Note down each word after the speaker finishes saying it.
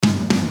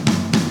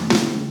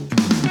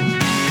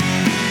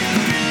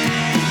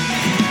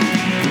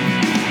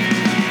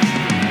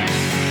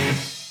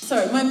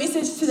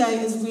message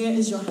today is, where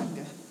is your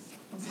hunger?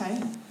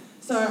 Okay?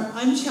 So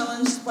I'm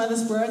challenged by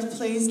this word.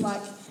 Please,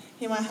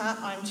 hear my heart.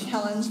 I'm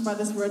challenged by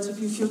this word. So if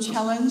you feel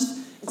challenged,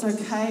 it's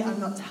okay. I'm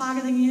not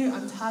targeting you.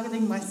 I'm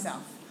targeting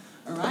myself.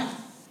 All right?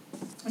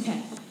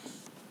 Okay.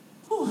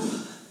 Whew.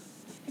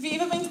 Have you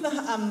ever been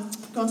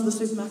gone to the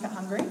supermarket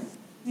hungry?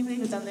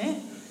 Anybody ever done that?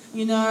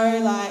 You know,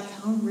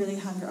 I'm really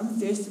hungry. I'm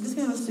thirsty. I'm just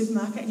going to the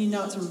supermarket, and you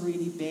know it's a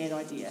really bad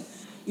idea.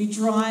 You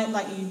die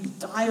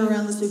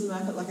around the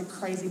supermarket like a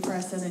crazy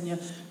person, and you're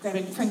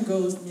grabbing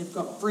Pringles, and you've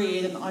got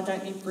bread, and I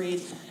don't eat bread,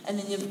 and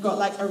then you've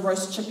got a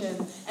roast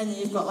chicken, and then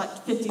you've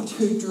got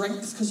 52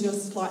 drinks because you're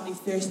slightly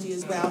thirsty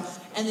as well,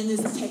 and then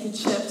there's a pack of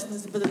chips, and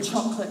there's a bit of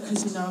chocolate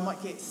because I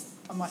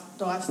might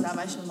die of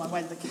starvation on my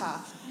way to the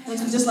car. And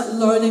so just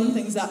loading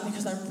things up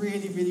because I'm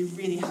really, really,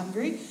 really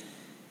hungry.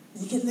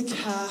 And you get in the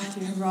car,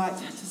 and you're right,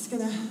 just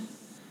gonna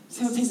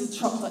have a piece of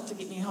chocolate to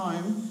get me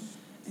home,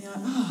 and you're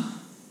like, oh,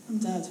 I'm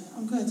dead.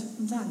 I'm good.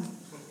 I'm done.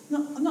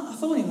 I'm not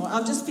full anymore.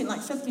 I've just spent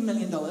 $50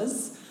 million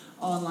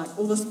on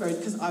all this food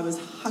because I was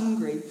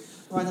hungry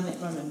right in that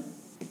moment.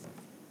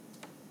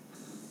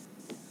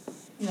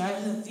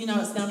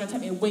 It's now going to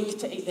take me a week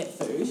to eat that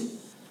food,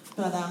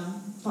 but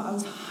I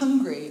was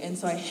hungry, and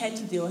so I had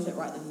to deal with it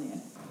right then and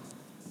there.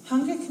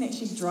 Hunger can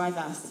actually drive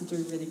us to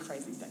do really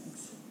crazy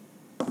things.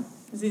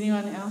 Is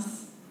anyone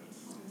else?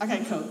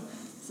 Okay, cool.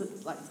 So,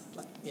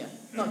 yeah,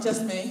 not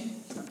just me.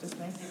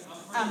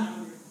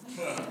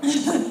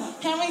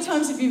 How many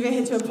times have you ever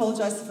had to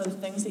apologise for the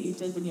things that you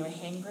did when you were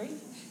hangry?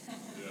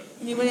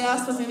 Anybody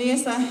else with me there?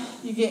 So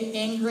you get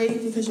angry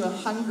because you're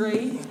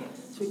hungry.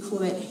 So we call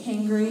that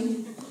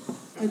hangry.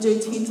 I do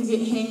tend to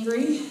get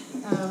hangry.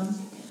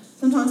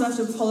 Sometimes I have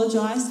to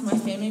apologise to my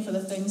family for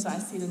the things I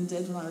said and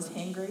did when I was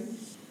hangry.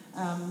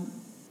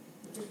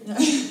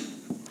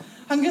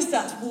 Hunger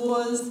starts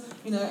wars.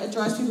 It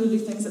drives people to do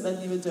things that they'd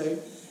never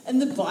do. In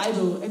the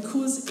Bible, it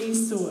calls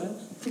Esau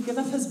to give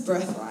up his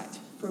birthright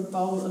for a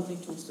bowl of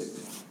lentil soup.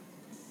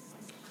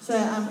 So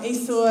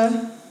Esau,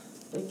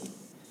 big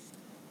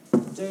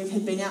dude,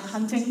 had been out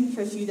hunting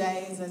for a few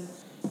days and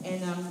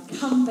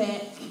come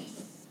back.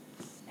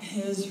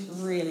 He was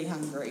really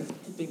hungry.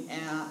 He'd been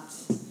out.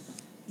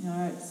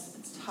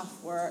 It's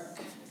tough work.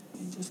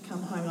 And just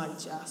come home and I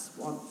just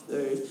want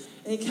food.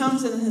 And he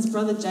comes in, and his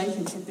brother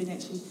Jacob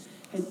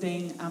had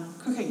been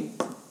cooking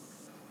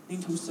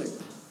lentil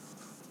soup.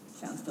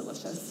 Sounds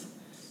delicious.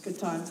 Good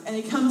times. And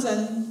he comes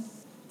in,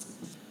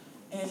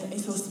 and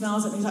Esau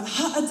smells it, and he's like,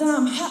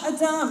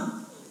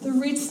 Ha-Adam, the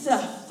red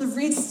stuff.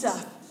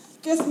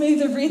 Give me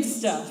the red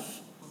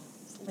stuff.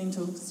 It's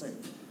lentil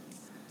soup.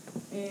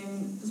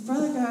 And his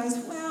brother goes,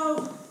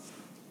 well,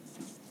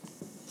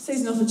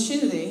 sees an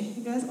opportunity.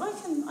 He goes, I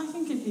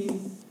can give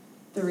you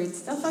the red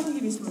stuff. I can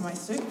give you some of my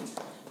soup,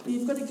 but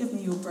you've got to give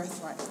me your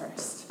birthright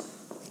first.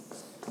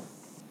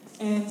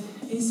 And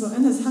Esau,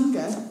 in his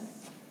hunger,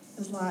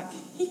 is like,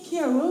 heck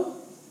yeah, well,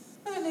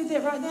 I don't need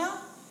that right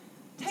now.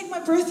 Take my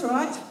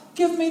birthright,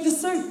 give me the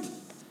soup.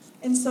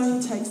 And so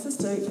he takes the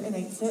soup and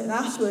eats it, and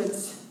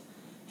afterwards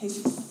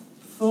he's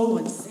full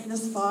and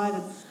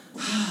satisfied,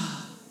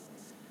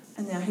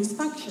 and now he's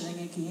functioning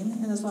again,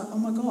 and is like, oh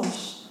my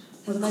gosh,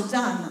 what have I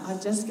done?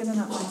 I've just given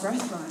up my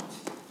birthright.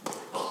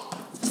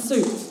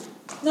 Soup.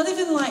 Not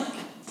even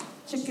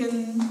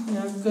chicken,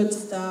 good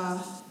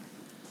stuff,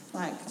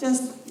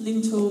 just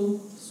lentil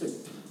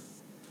soup.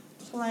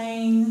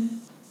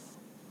 Plain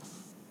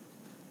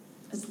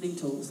as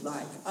lentils.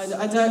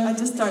 I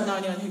just don't know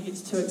anyone who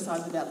gets too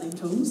excited about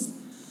lentils.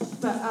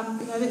 But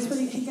that's what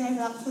he gave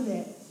up for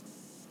that.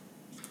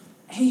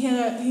 He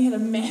had a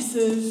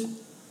massive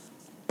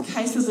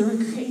cases of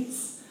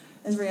regrets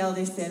as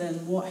reality set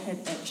in what had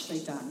actually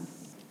done.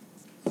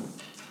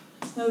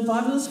 Now the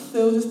Bible is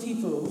filled with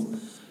people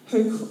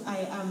who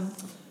had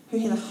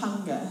a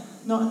hunger,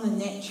 not in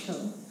the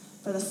natural,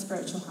 but a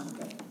spiritual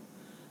hunger.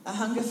 A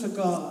hunger for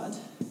God,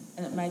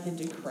 and it made them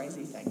do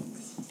crazy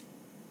things.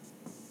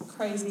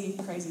 Crazy,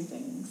 crazy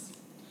things.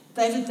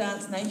 David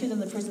danced naked in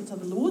the presence of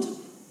the Lord.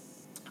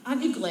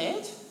 Aren't you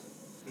glad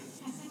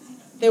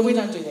that we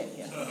don't do that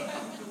here?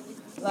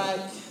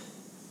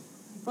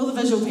 For all the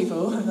visual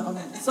people,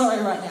 I'm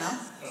sorry right now,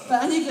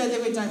 but aren't you glad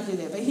that we don't do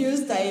that? But here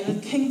is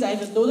David, King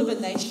David, Lord of a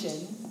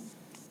nation,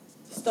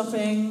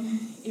 stopping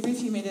every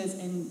few metres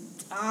and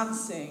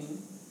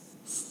dancing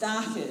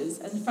starkers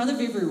in front of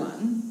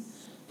everyone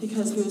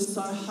because he was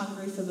so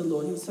hungry for the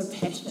Lord. He was so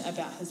passionate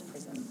about his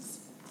presence.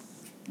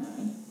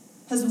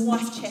 His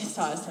wife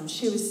chastised him.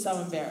 She was so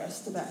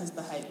embarrassed about his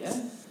behaviour,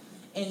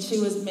 and she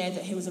was mad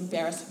that he was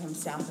embarrassing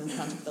himself in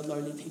front of the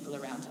lowly people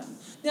around him.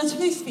 Now, to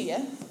be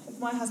fair, if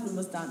my husband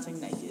was dancing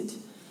naked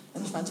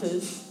in front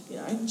of,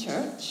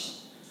 church,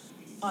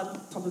 I'd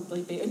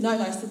probably be... No,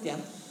 sit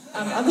down.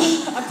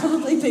 I'd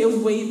probably be a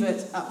wee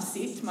bit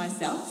upset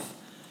myself,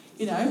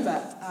 but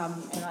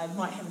and I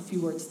might have a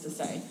few words to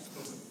say.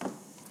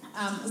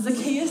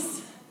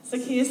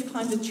 Zacchaeus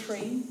climbed a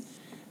tree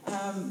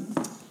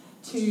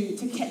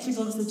to catch a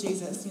glimpse of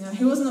Jesus.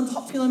 He wasn't a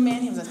popular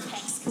man. He was a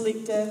tax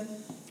collector.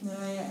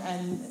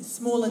 and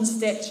small in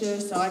stature,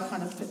 so I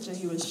kind of picture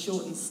he was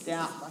short and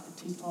stout, like a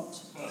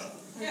teapot.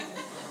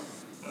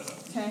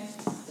 Okay?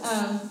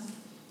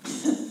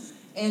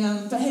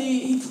 But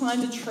he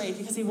climbed a tree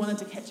because he wanted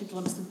to catch a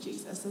glimpse of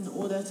Jesus in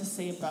order to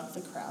see above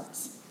the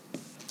crowds.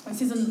 It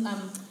says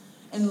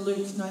in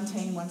Luke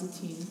 19,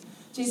 1-10,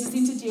 Jesus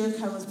entered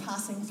Jericho and was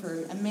passing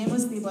through. A man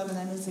was there by the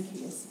name of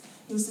Zacchaeus.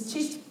 He was the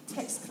chief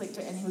tax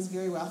collector and he was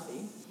very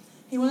wealthy.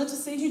 He wanted to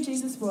see who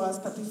Jesus was,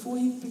 but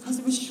because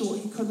he was short,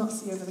 he could not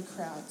see over the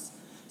crowds.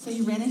 So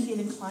he ran ahead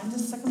and climbed a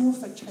sycamore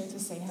fig tree to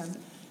see him,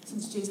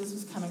 since Jesus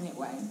was coming that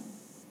way.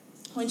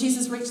 When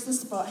Jesus reached the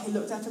spot, he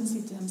looked up and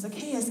said to him,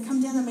 Zacchaeus,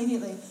 come down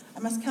immediately. I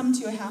must come to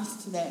your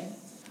house today.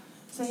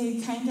 So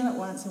he came down at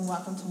once and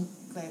welcomed him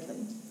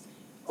gladly.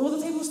 All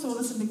the people saw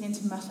this and began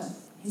to mutter,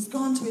 he's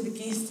gone to be the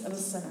guest of a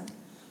sinner.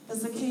 But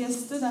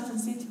Zacchaeus stood up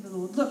and said to the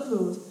Lord, look,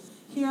 Lord,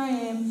 here I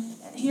am,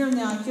 here and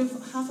now I give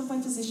half of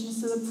my possessions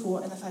to the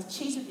poor, and if I've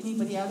cheated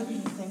anybody out of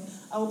anything,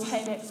 I will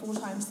pay back 4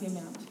 times the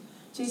amount.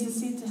 Jesus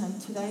said to him,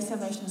 today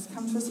salvation has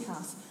come to his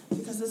house,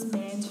 because this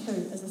man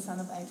too is a son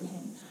of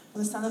Abraham. For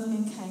the Son of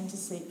Man came to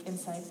seek and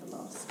save the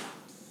lost.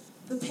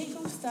 The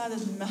people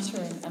started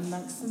muttering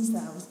amongst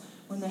themselves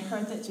when they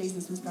heard that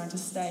Jesus was going to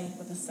stay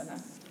with a sinner.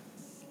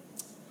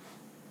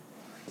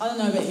 I don't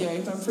know about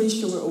you, but I'm pretty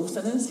sure we're all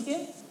sinners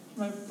here.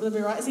 Would that be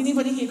right? Has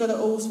anybody here got it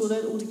all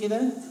sorted, all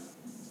together?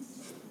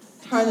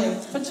 Totally.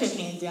 Put your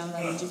hand down,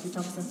 Lady Jeffrey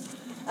Thompson.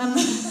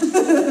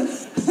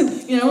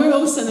 We're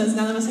all sinners.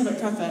 None of us have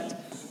it perfect.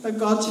 But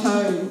God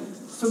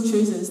still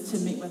chooses to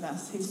meet with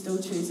us. He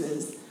still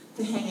chooses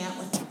to hang out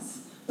with us.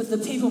 But the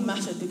people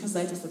muttered because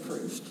they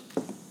disapproved.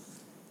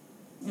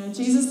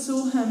 Jesus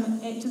saw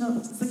him acting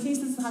on...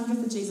 Zacchaeus' hunger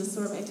for Jesus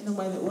saw him acting in a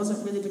way that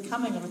wasn't really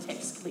becoming of a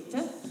tax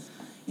collector,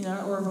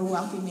 or of a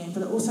wealthy man.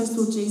 But it also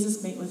saw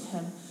Jesus meet with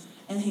him,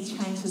 and he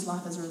changed his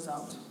life as a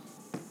result.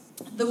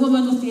 The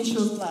woman with the issue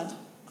of blood.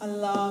 I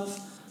love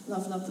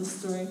this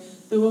story.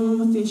 The woman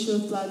with the issue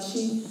of blood,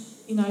 she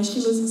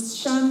was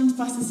shunned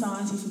by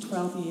society for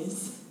 12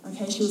 years.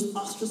 Okay, she was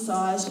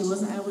ostracised. She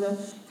wasn't able to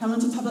come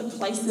into public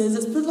places.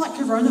 It's a bit like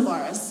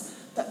coronavirus,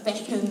 but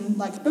back in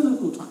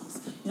biblical times.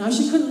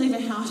 She couldn't leave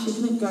her house. She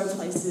couldn't go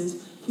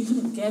places. She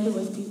couldn't gather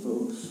with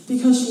people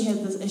because she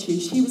had this issue.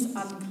 She was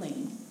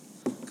unclean.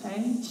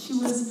 Okay, she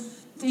was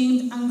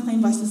deemed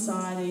unclean by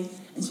society,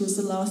 and she was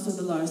the lowest of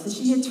the low. So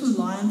she had to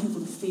rely on people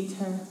to feed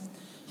her.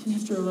 She didn't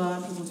have to rely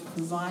on people to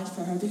provide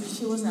for her because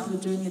she wasn't able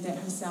to do any of that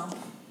herself.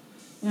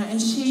 And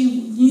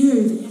she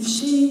knew that if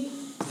she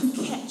could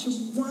catch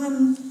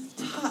one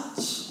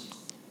touch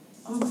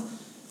of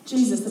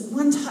Jesus, that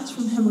one touch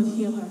from him would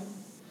heal her.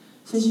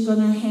 So she got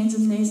on her hands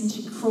and knees and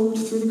she crawled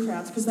through the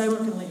crowds because they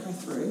weren't going to let her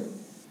through.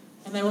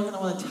 And they weren't going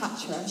to want to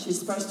touch her. She was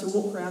supposed to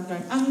walk around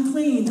going,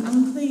 unclean,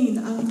 unclean,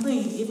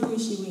 unclean, everywhere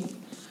she went.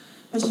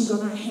 But she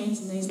got on her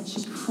hands and knees and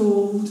she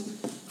crawled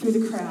through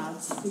the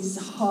crowds, these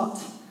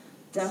hot,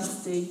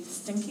 dusty,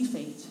 stinky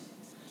feet,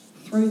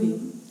 through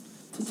them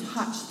to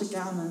touch the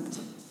garment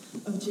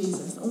of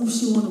Jesus. All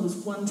she wanted was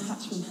one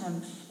touch from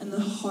him and the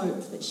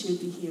hope that she would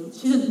be healed.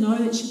 She didn't know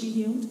that she'd be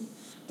healed,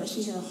 but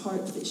she had a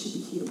hope that she'd be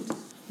healed.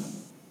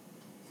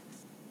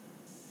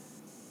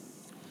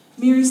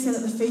 Mary sat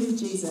at the feet of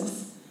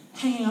Jesus,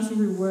 hanging off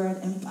every word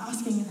and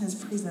basking in his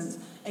presence,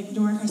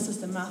 ignoring her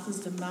sister Martha's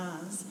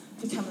demands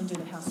to come and do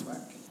the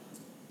housework.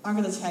 I'm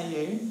going to tell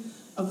you,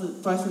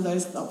 of both of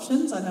those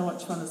options, I know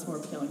which one is more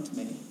appealing to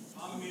me.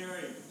 I'm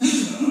Mary.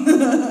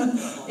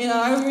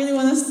 I really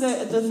want to sit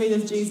at the feet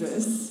of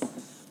Jesus,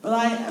 but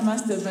I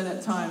must admit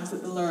at times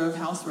that the lure of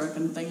housework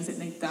and things that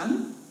need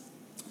done,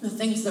 the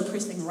things that are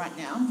pressing right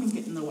now, can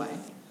get in the way.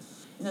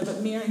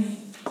 But Mary,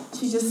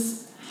 she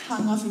just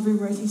hung off every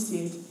word he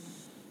said.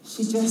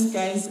 She just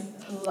gazed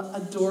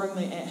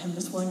adoringly at him,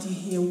 just wanting to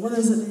hear, what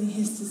is it that he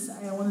has to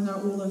say? I want to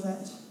know all of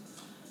it.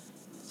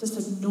 Just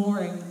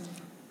ignoring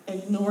the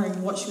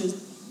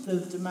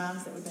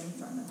demands that were being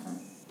thrown at her.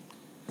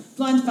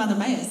 Blind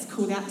Bartimaeus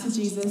called out to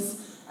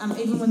Jesus,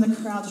 even when the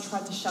crowd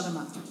tried to shut him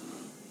up.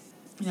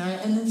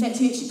 And in fact,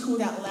 he actually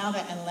called out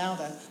louder and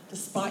louder,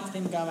 despite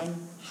them going,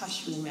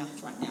 hush your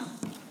mouth right now.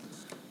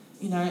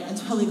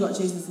 Until he got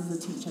Jesus'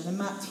 attention. In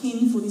Mark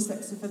 10,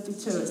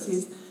 46-52, it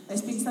says, they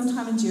spent some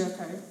time in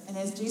Jericho, and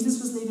as Jesus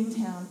was leaving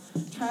town,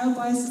 trailed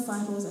by his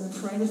disciples and a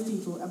parade of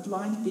people, a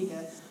blind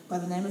beggar by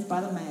the name of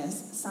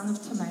Bartimaeus, son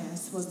of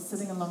Timaeus, was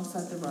sitting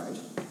alongside the road.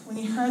 When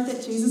he heard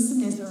that Jesus of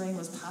Nazareth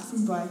was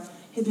passing by,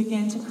 he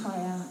began to cry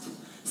out,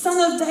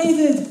 Son of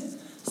David,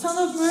 Son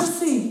of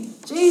mercy,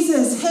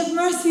 Jesus, have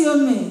mercy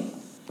on me.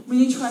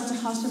 Many tried to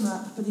hush him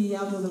up, but he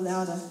yelled all the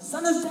louder,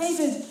 Son of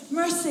David,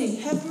 mercy,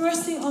 have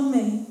mercy on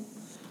me.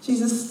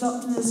 Jesus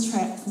stopped in his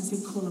tracks and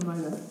said, call him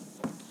over.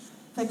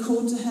 They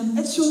called to him,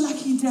 it's your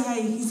lucky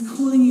day, he's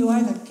calling you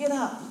over, get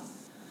up.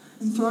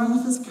 And throwing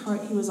off his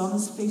coat, he was on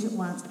his feet at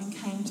once and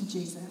came to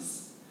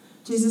Jesus.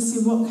 Jesus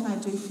said, what can I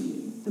do for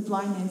you? The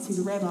blind man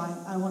said, Rabbi,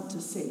 I want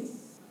to see.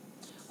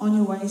 On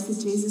your way,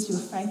 said Jesus, your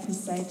faith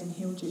has saved and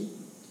healed you.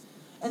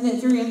 In that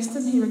very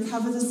instant, he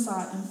recovered his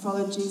sight and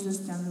followed Jesus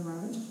down the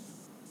road.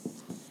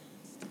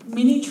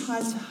 Many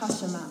tried to hush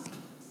him up,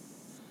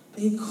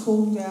 but he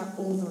called out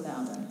all the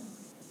louder.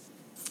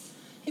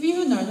 Have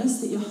you ever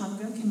noticed that your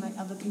hunger can make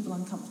other people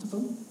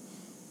uncomfortable?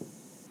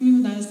 Have you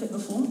ever noticed that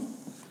before?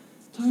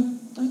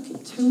 Don't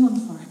get too on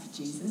fire for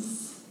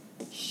Jesus.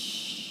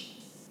 Shh.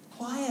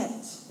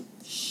 Quiet.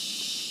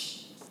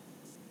 Shh.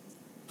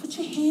 Put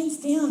your hands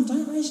down.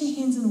 Don't raise your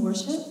hands in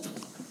worship.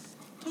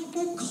 Don't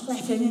go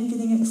clapping and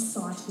getting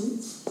excited.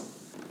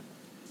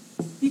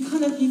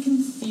 You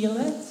can feel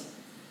it.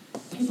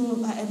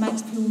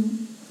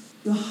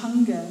 Your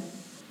hunger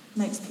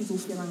makes people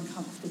feel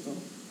uncomfortable.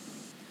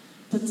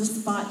 But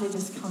despite their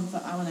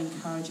discomfort, I want to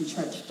encourage you,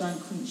 church, don't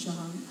quench your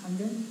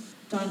hunger.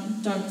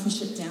 Don't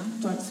push it down.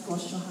 Don't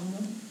squash your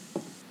hunger.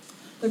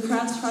 The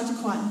crowds tried to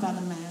quieten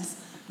Bartimaeus.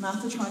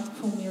 Martha tried to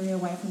pull Mary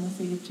away from the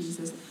feet of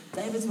Jesus.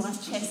 David's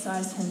wife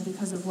chastised him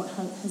because of what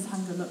his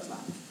hunger looked like.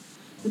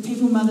 The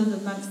people muttered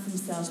amongst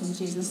themselves when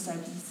Jesus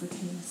saved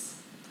Zacchaeus.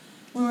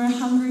 When we're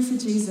hungry for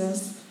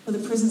Jesus, for the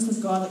presence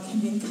of God, it can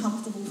be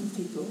uncomfortable for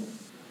people,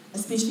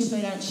 especially if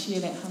they don't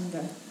share that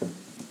hunger.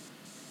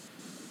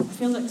 I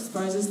feel it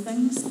exposes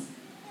things,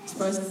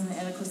 exposes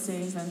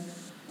inadequacies, and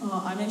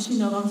I'm actually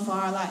not on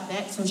fire like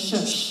that, so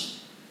shush.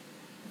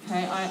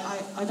 Okay,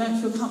 I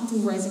don't feel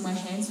comfortable raising my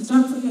hands, so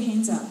don't put your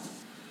hands up.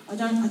 I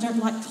don't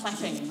like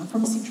clapping. I'm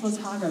from Central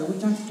Otago. We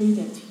don't do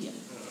that here.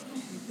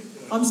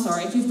 I'm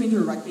sorry, if you've been to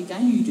a rugby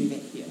game, you do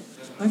that here.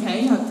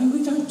 Okay,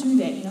 we don't do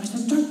that,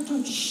 so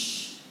don't shh.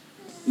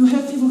 You'll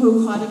have people who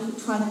will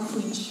try to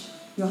quench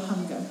your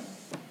hunger.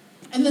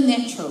 In the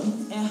natural,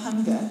 our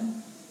hunger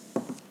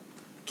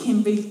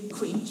can be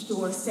quenched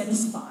or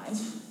satisfied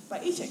by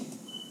eating.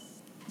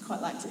 I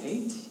quite like to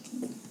eat.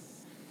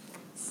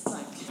 It's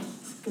a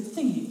good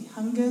thing. You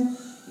hunger,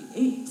 you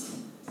eat,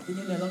 then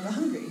you're no longer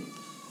hungry.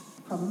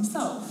 Problem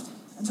solved.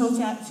 Until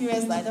a few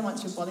hours later,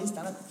 once your body's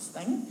done its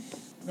thing,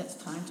 and it's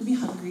time to be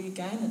hungry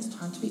again, it's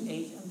time to be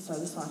eat, and so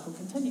the cycle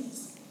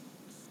continues.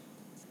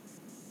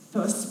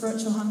 But with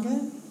spiritual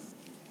hunger,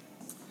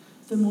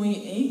 the more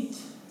you eat,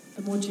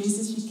 the more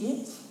Jesus you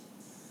get,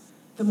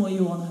 the more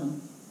you want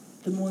him,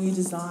 the more you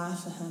desire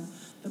for him,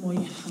 the more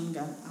you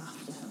hunger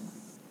after him.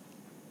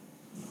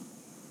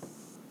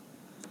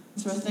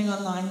 So a thing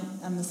online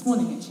this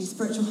morning, actually,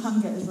 spiritual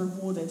hunger is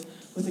rewarded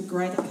with a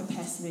greater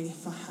capacity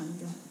for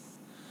hunger.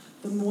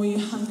 The more you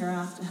hunger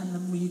after him, the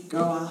more you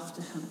go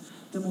after him,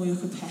 the more your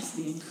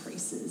capacity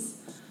increases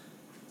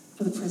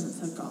for the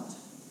presence of God,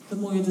 the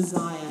more your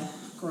desire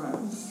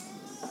grows.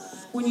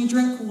 When you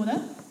drink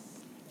water,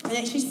 it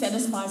actually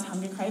satisfies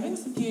hunger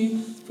cravings.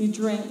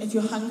 If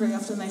you're hungry,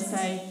 often they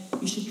say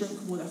you should drink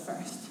water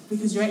first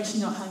because you're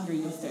actually not hungry,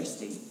 you're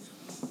thirsty.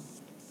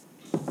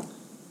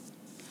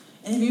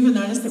 And have you ever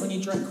noticed that when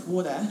you drink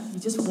water, you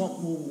just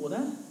want more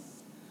water?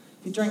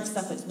 If you drink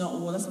stuff that's not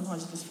water,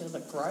 sometimes you just feel a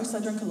bit gross. I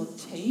drink a lot of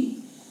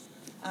tea.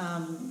 I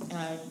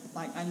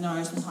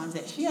know sometimes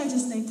actually I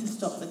just need to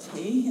stop the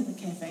tea and the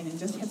caffeine and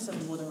just have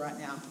some water right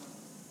now.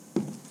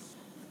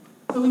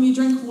 But when you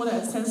drink water,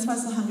 it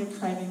satisfies the hunger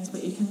cravings,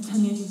 but you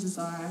continue to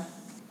desire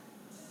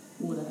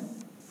water.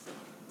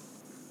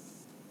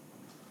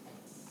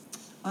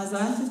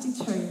 Isaiah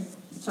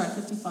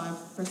 55,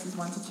 verses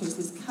 1 to 2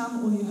 says,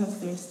 "Come, all you who are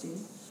thirsty,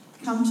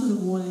 come to the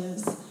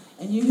waters,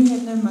 and you who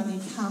have no money,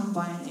 come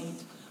buy and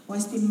eat. Why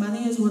spend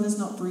money as what is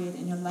not bread,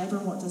 and your labour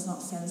on what does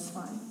not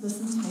satisfy?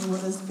 Listen to me,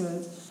 what is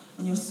good,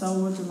 and your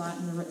soul will delight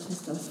in the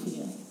richest of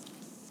fare.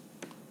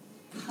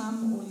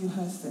 Come, all you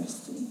who are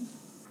thirsty.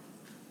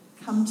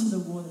 Come to the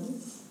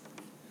waters."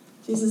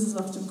 Jesus is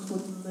often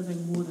called the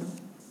living water.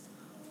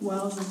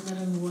 Wells of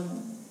living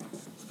water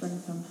spring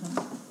from him.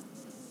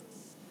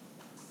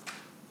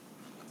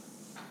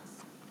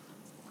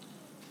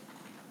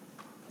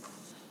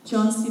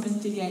 John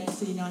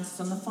 7:38-39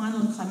 says, "On the final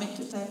and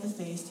climactic day of the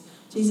feast,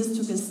 Jesus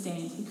took his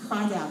stand. He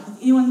cried out,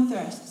 'If anyone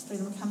thirsts, let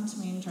him come to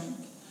me and drink.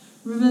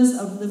 Rivers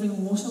of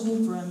living water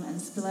will brim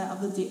and spill out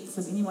of the depths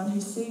of anyone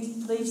who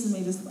believes in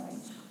me this way,'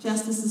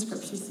 just as the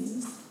scripture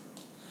says."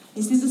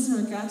 He said this in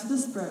regard to the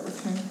Spirit with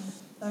whom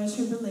those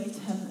who believed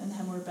in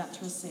him were about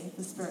to receive.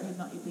 The Spirit had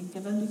not yet been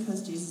given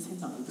because Jesus had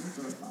not yet been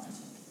glorified.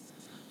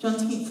 John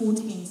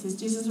 10:14 says,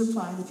 Jesus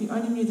replied, "If you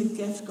only knew the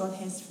gift God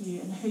has for you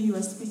and who you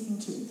are speaking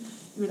to, you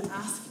would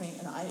ask me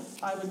and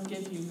I would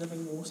give you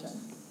living water."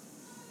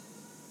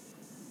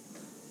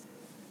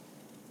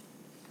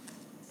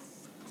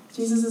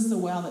 Jesus is the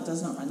well that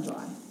does not run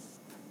dry.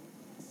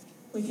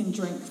 We can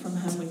drink from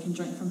him, we can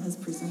drink from his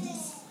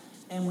presence,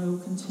 and we will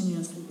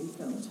continuously be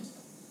filled.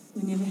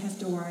 We never have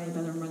to worry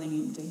about him running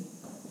empty.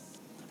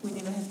 We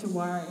never have to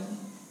worry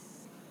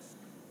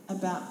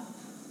about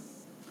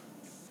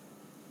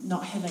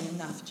not having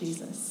enough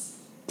Jesus.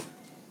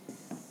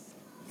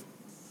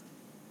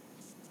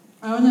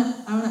 I want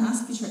to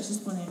ask you, church,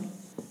 this morning,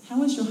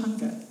 how is your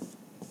hunger?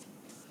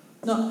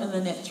 Not in the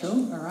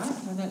natural, all right?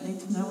 I don't need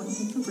to know what you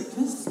had for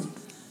breakfast.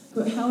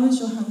 But how is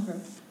your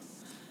hunger?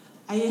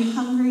 Are you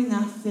hungry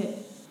enough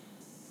that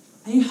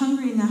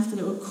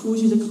it will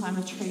cause you to climb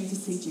a tree to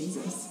see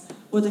Jesus?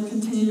 Or to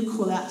continue to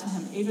call out to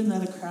him even though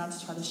the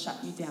crowds try to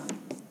shut you down?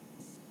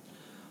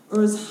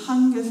 Or is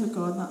hunger for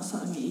God not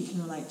something that you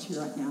can relate to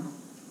right now?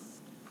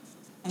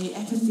 Are you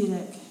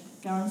apathetic,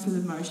 going through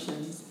the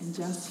motions and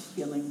just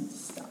feeling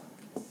stuck?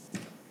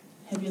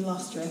 Have you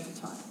lost your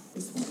appetite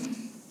this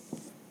morning?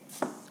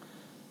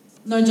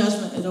 No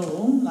judgment at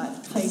all.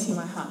 Like, please hear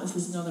my heart, this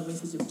is not a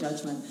message of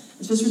judgment.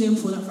 It's just really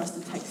important for us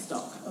to take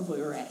stock of where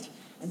we're at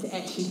and to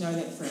actually know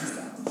that for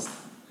ourselves.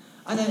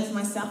 I know that for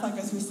myself, I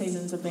go through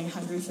seasons of being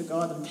hungry for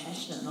God and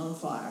passionate and on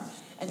fire,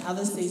 and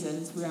other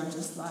seasons where I'm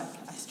just like,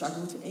 I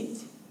struggle to eat.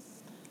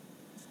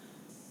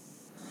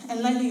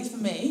 And lately, for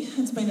me,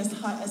 it's been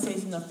a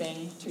season of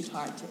being too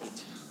tired to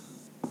eat.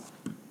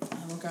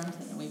 And we'll go into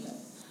that in a wee bit.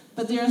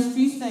 But there are a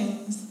few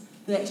things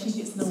that actually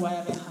gets in the way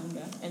of our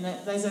hunger. And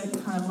those are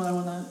kind of what I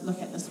want to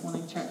look at this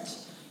morning, church.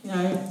 You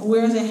know,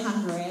 where is our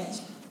hunger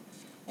at?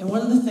 And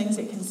what are the things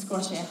that can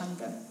squash our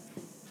hunger?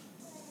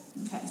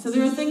 Okay, so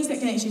there are things that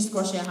can actually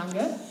squash our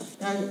hunger.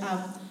 You know,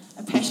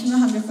 a passion and a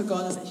hunger for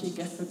God is actually a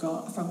gift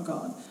from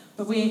God.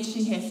 But we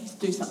actually have to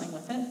do something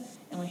with it.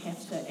 And we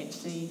have to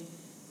actually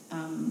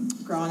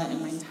grow on it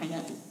and maintain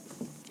it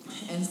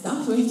and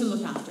stuff. So we have to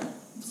look after it.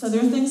 So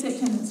there are things that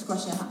can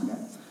squash our hunger.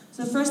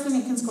 So the first thing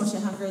that can squash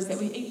our hunger is that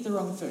we eat the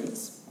wrong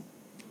foods.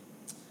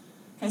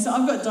 Okay, so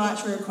I've got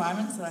dietary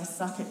requirements that I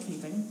suck at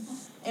keeping.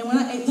 And when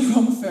I eat the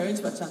wrong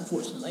foods, which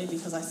unfortunately,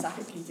 because I suck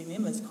at keeping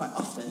them, is quite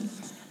often,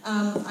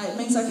 it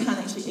means I can't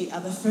actually eat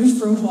other food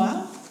for a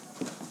while.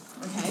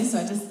 Okay, so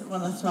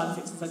one of the side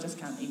effects is I just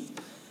can't eat.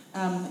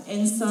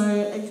 And so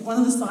one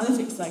of the side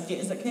effects I get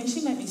is it can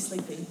actually make me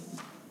sleepy.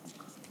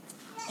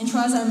 And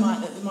try as I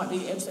might, that there might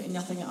be absolutely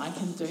nothing that I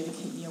can do to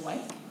keep me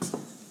awake.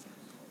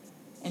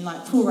 And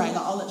like poor Ray,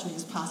 I'll literally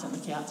just pass out on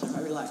the couch and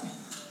I'll be like,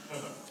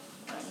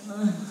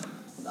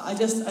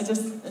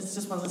 it's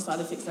just one of the side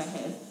effects I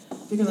have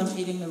because I'm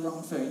eating the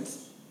wrong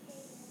foods.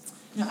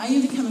 Now, are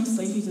you becoming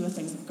sleepy to the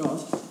things of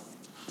God?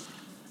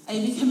 Are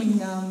you becoming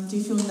numb? Do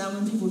you feel numb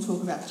when people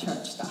talk about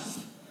church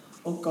stuff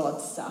or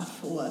God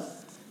stuff or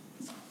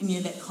any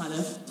of that kind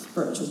of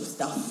spiritual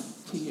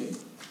stuff to you?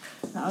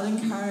 Now, I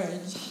would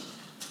encourage,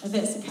 if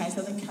that's the case,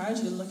 I'd encourage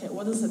you to look at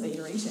what is it that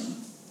you're eating.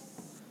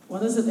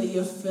 What is it that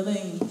you're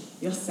filling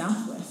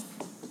yourself with?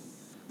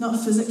 Not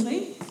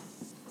physically,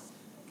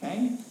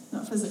 okay?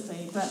 Not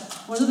physically, but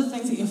what are the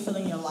things that you're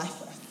filling your life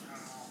with?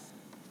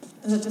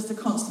 Is it just a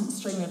constant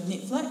stream of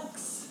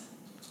Netflix?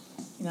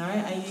 You know,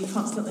 are you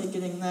constantly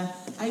getting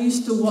are you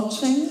still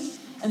watching?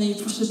 And then you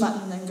push the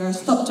button and go,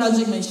 stop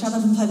judging me, shut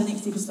up and play the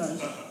next episode.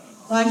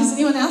 Like, is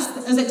anyone else,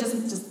 is it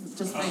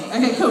just me?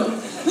 Okay, cool.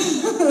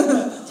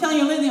 Telling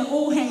you, letting you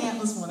all hang out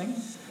this morning.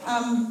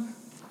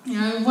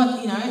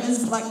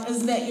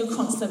 Is that your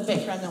constant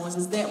background noise?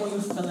 Is that what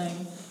you're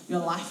filling your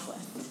life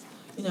with?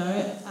 You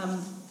know,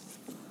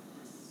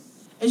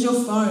 is your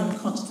phone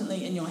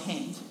constantly in your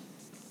hand?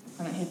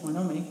 I don't have one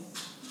on me,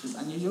 which is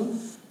unusual.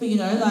 But you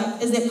know,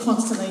 like, is that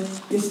constantly,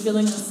 you're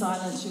filling the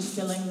silence, you're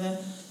filling the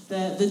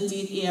dead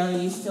air,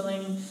 you're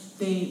filling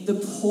the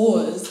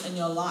pause in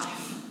your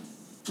life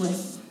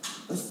with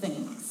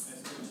things?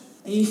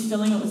 Are you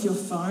filling it with your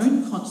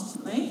phone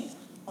constantly,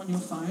 on your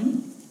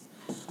phone?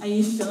 Are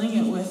you filling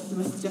it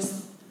with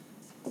just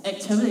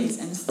activities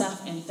and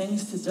stuff and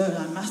things to do?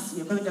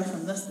 You've got to go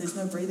from this, there's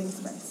no breathing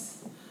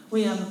space.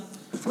 We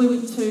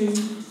went to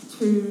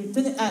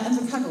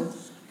Invercargill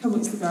a couple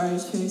weeks ago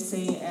to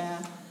see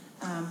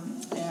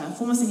our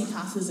former senior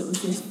pastors. It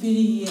was their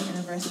 30-year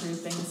anniversary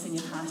of being the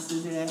senior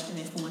pastors in their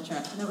former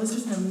church. And it was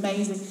just an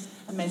amazing,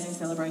 amazing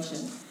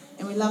celebration.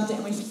 And we loved it.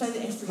 And we stayed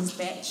at Ephraim's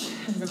Batch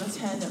in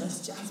Riverton. It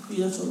was just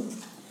beautiful.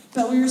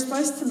 But we were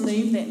supposed to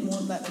leave the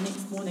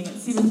next morning at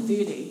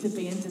 7:30 to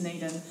be in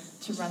Dunedin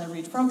to run a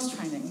Red Frogs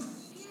training.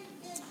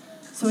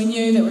 So we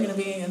knew that we were going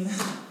to be in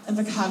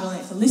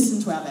Invercargill for less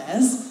than 12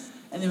 hours,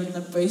 and then we were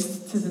going to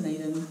boost to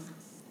Dunedin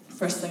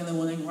first thing in the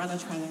morning, run a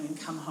training and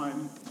come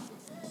home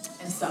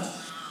and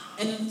stuff.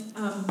 And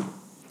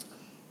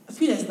a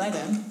few days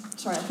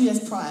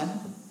prior,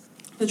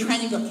 the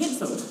training got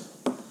cancelled.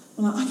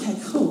 I'm like, okay,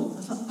 cool.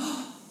 I thought,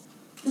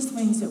 this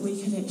means that we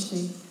can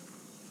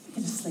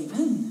just sleep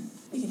in.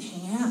 We can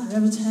hang out in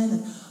Riverton,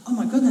 and oh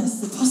my goodness,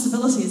 the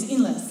possibility is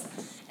endless.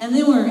 And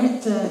then we were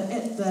at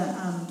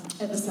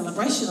the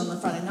celebration on the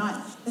Friday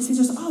night. They said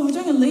to us, we're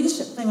doing a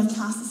leadership thing with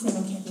Pastor Sam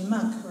and Kathy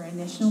Monk, who are our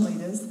national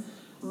leaders,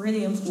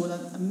 really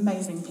important,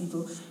 amazing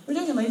people. We're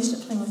doing a leadership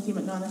thing with them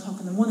at 9 o'clock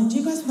in the morning. Do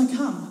you guys want to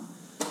come?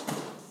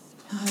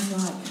 And I was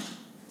like,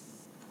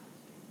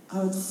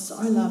 I would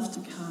so love to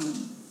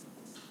come,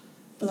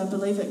 but I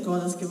believe that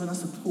God has given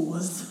us a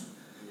pause,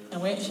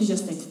 and we actually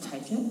just need to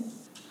take it.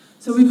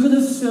 So we could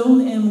have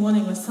filled our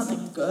morning with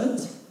something good,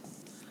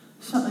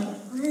 something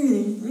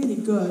really, really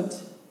good,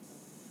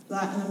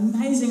 like an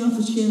amazing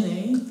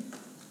opportunity.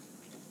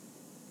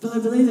 But I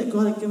believe that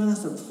God had given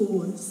us a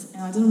pause,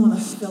 and I didn't want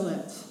to fill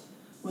it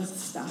with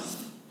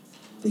stuff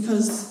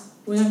because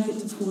we don't get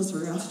to pause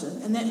very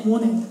often. And that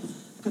morning,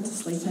 I got to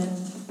sleep in,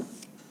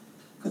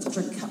 got to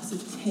drink cups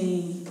of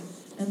tea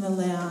in the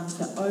lounge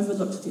that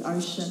overlooked the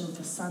ocean with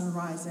the sun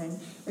rising,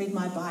 read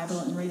my Bible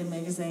and read a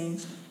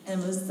magazine. And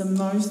it was the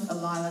most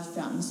alive I'd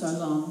felt in so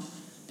long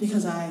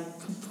because I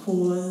could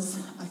pause,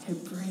 I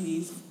could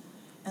breathe,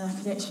 and I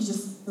could actually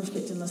just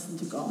reflect and listen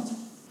to God.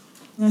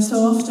 So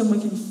often we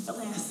can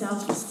fill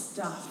ourselves with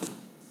stuff.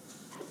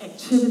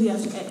 Activity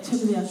after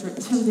activity after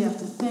activity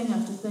after thing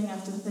after thing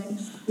after thing.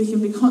 We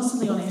can be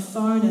constantly on our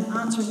phone and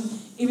answering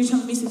every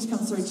time a message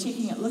comes through,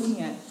 checking it, looking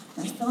at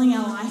it, filling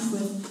our life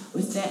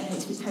with that and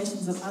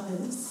expectations of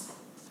others.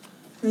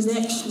 Whereas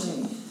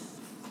actually,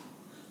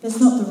 that's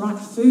not the right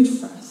food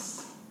for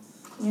us.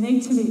 We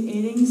need to be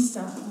eating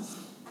stuff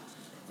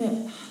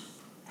that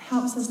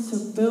helps us to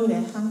build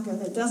our hunger,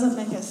 that doesn't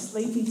make us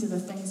sleepy to the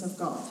things of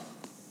God.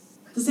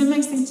 Does that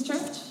make sense,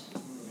 church?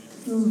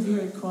 You're all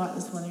very quiet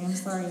this morning. I'm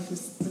sorry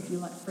if you're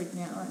like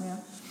freaking out right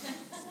now.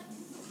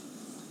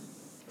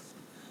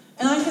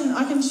 And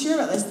I can share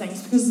about those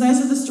things because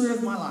those are the story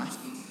of my life.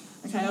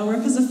 Okay, I work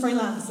as a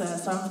freelancer,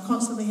 so I'm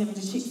constantly having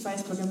to check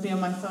Facebook and be on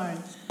my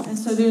phone. And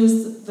so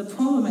there's the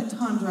problem at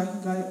times where I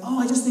can go,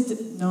 I just need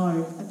to...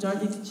 No, I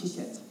don't need to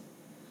check it.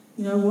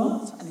 You know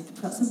what? I need to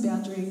put up some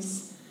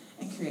boundaries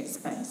and create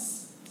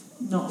space,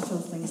 not fill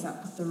things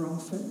up with the wrong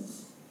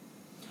foods.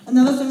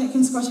 Another thing that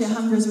can squash our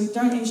hunger is we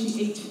don't actually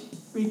eat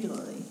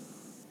regularly.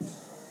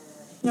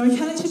 We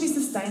can't actually be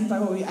sustained by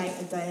what we ate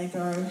a day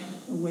ago,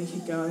 a week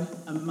ago,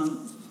 a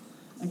month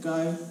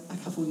ago, a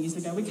couple of years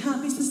ago. We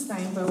can't be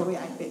sustained by what we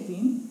ate back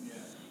then.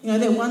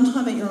 That one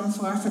time that you're on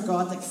fire for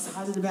God and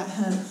excited about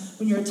Him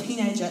when you're a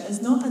teenager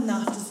is not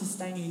enough to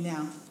sustain you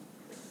now.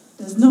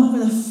 It's not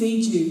going to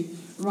feed you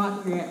right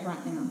where you're at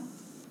right now.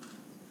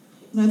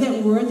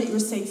 That word that you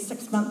received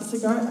 6 months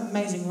ago,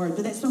 amazing word,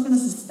 but that's not going to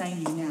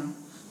sustain you now.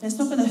 That's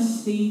not going to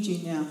feed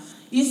you now.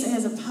 Yes, it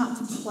has a part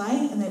to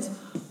play, and that's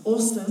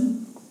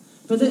awesome,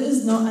 but it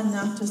is not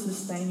enough to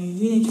sustain you.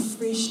 You need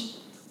fresh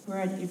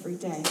word every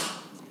day.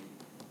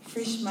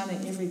 Fresh manna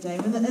every day.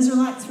 When the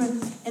Israelites were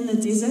in the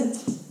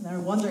desert, and they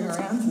were wandering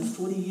around for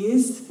 40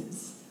 years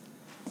because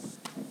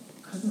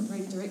they couldn't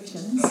read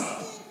directions,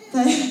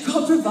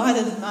 God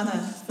provided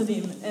manna for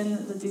them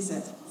in the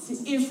desert. So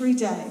every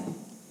day,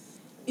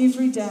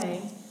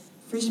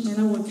 fresh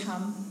manna would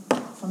come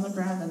from the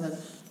ground and they'd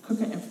cook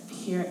it and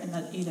prepare it and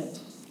they'd eat it.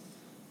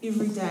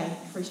 Every day,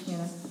 fresh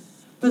manna.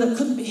 But it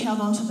couldn't be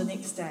held on to the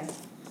next day.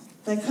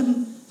 They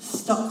couldn't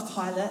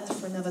stockpile it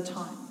for another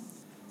time.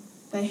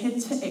 They had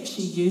to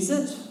actually use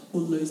it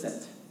or lose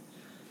it.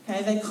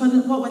 Okay, they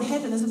couldn't. What would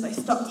happen is if they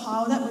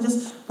stockpiled it,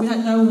 we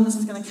don't know when this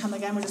is going to come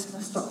again, we're just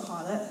going to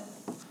stockpile it.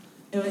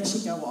 It would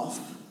actually go off.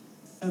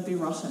 It would be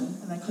rotten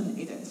and they couldn't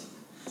eat it.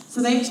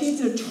 So they actually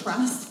had to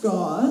trust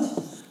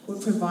God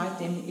would provide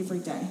them every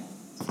day.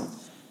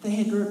 They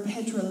had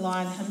to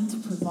rely on Him to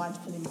provide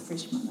for them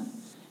fresh manna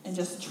and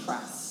just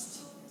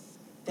trust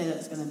that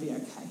it's going to be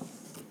okay.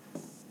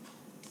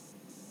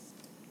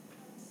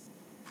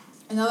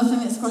 Another thing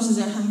that squashes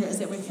our hunger is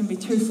that we can be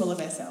too full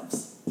of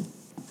ourselves.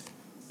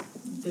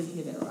 You did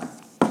hear that right.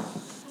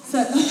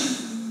 So,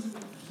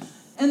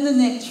 in the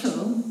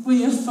natural, when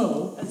you're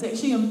full, it's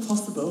actually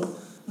impossible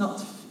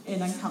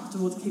and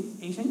uncomfortable to keep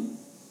eating.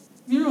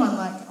 Everyone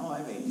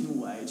I've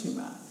eaten way too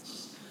much.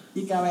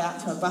 You go out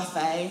to a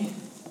buffet,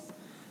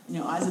 and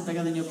your eyes are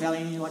bigger than your belly,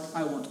 and you're like,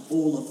 I want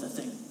all of the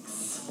things.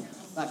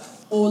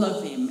 All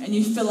of them. And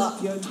you fill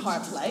up your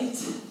entire plate.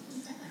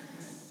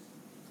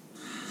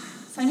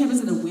 Same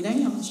happens at a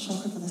wedding. I'm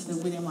shocked for this at a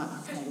wedding. I'm like,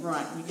 okay,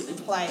 right. And you get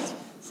the plate,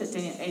 sit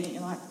down and eat it.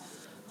 You're like,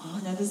 oh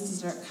no, there's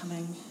dessert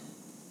coming.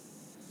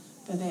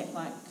 But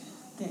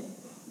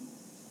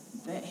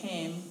that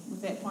ham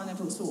with that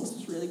pineapple sauce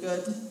is really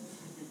good.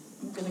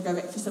 I'm going to go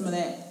back for some of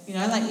that. You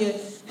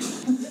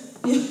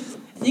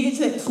get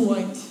to that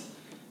point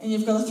and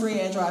you've got a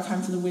 3-hour drive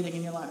home from the wedding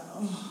and you're like,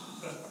 oh,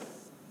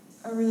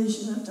 I really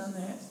shouldn't have done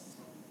that.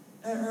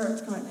 It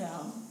hurts right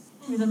now.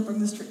 We didn't bring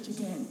the stretchy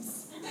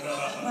pants.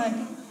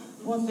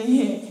 What the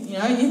heck? You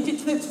get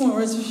to that point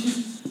where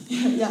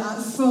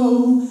you're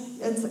full,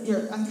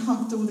 you're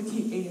uncomfortable to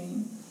keep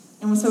eating.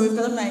 And so we've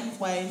got to make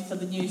way for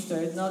the new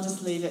food, and I'll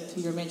just leave it to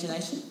your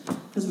imagination,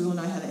 because we all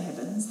know how that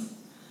happens.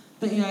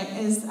 But,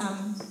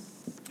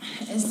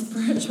 as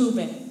spiritual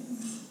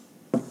beings,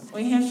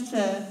 we have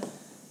to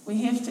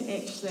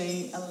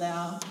actually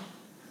allow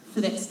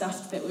for that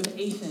stuff that we've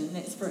eaten,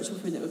 that spiritual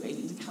food that we've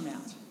eaten to come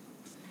out.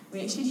 We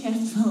actually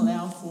have to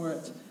allow for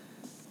it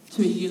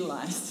to be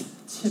utilised,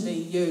 to be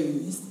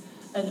used,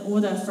 in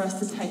order for us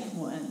to take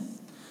more in.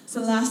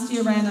 So last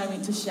year, Ray and I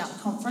went to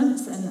Shout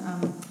Conference in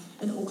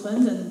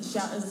Auckland, and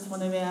Shout is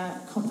one of our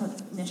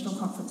national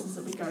conferences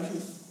that we go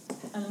to.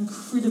 An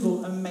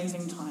incredible,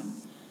 amazing time.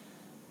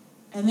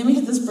 And then we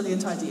had this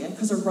brilliant idea,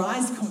 because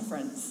Arise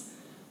Conference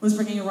was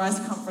bringing Arise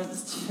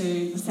Conference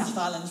to the South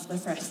Island for the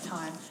first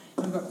time.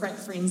 And we've got great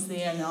friends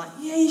there, and they're like,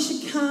 yeah, you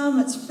should come,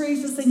 it's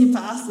free for senior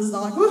pastors. And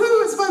I'm like,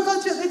 woohoo, it's my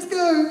budget, let's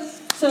go.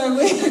 So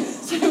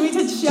we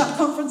did Shout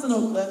Conference in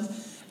Auckland,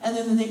 and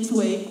then the next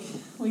week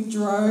we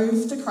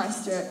drove to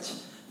Christchurch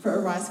for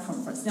Arise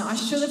Conference. Now, I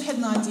should have had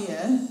an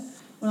idea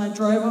when I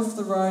drove off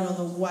the road on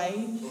the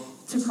way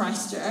to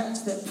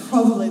Christchurch that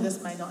probably this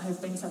may not have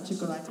been such a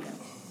good idea.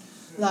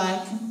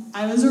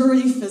 I was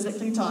already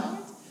physically tired.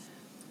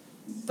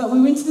 But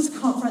we went to this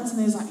conference and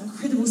there's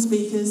incredible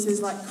speakers. There's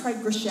Craig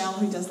Groeschel,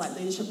 who does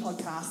leadership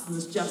podcasts and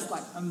is just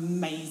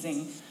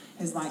amazing.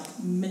 Has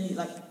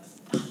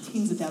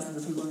tens of thousands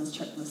of people in this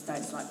church in the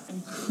States, like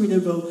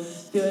incredible.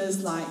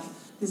 There's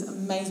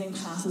amazing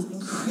pastors,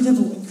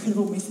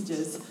 incredible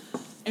messages.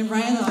 And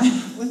Ray and I,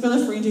 we've got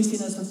a friend who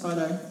sent us a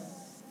photo.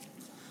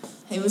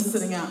 He was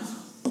sitting up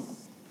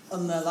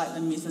on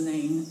the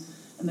mezzanine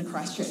in the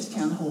Christchurch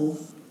Town Hall.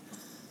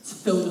 It's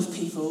filled with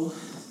people.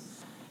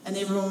 And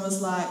everyone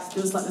was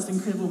there was this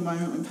incredible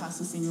moment when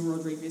Pastor Samuel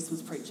Rodriguez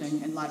was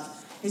preaching, and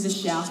he's a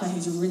shouter,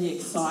 he's really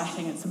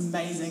exciting, it's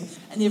amazing.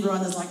 And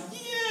everyone is like,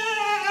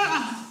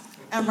 yeah!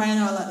 And Ray and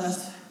I are like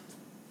this.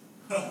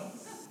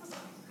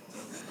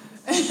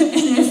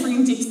 And our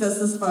friend texted us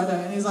this photo,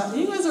 and he's like, are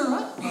you guys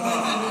alright?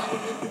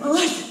 We're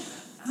like,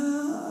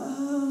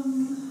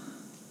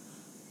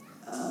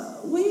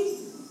 we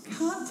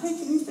can't take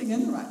anything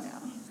in right now.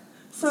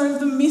 So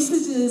the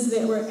messages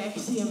that were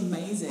actually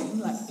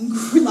amazing, I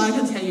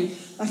can tell you,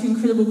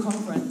 incredible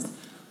conference,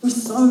 were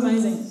so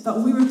amazing, but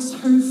we were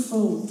too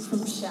full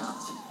from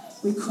shout.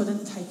 We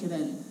couldn't take it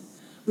in.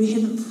 We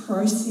hadn't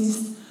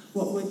processed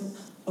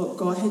what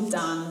God had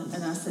done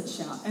in us at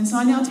Shout. And so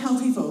I now tell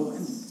people,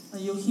 and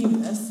you'll hear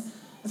this,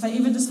 if I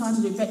ever decide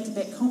to do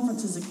back-to-back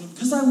conferences again,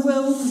 because I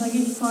will, because I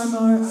get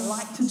FOMO, I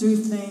like to do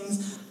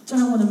things,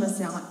 don't want to miss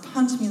out,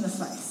 punch me in the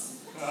face.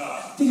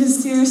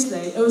 Because seriously,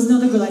 it was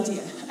not a good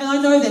idea. And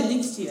I know that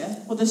next year,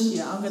 or this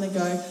year, I'm going to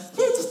go,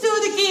 let's do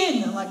it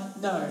again. I'm like,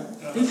 no,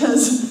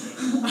 because,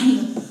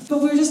 but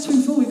we were just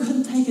too full, we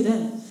couldn't take it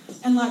in.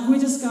 And we're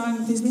just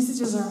going, these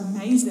messages are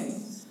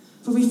amazing,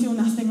 but we feel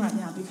nothing right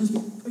now because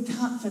we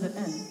can't fit it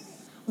in.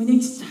 We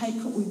need to take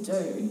what we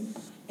do,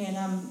 and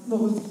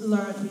what we've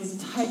learned, we need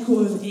to take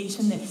what we've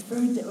eaten, that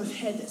food that we've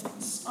had that's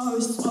been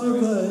so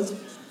good,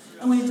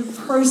 and we need to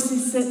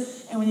process it,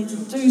 and we need to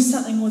do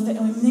something with it,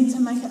 and we need to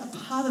make it a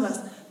part of us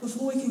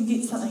before we can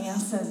get something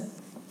else in.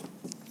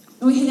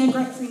 And we had our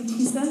great friend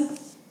Tessa.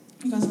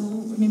 You guys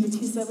all remember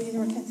Tessa? We had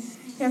her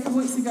here a couple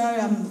weeks ago.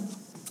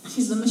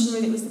 She's a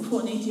missionary that we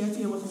support in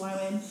Ethiopia with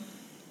YWAM.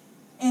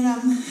 And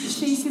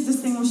she said this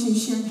thing while she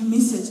was sharing her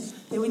message,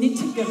 that we need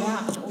to give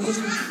out in order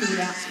to be poured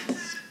out,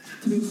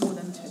 to be poured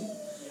into.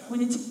 We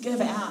need to give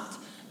out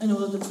in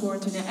order to pour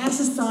into. Now, our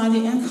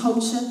society, our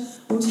culture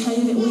will tell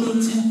you that we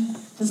need to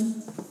just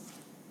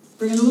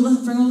bring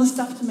all the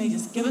stuff to me,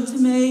 just give it to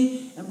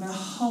me, and I'm going to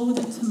hold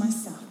it to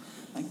myself.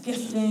 My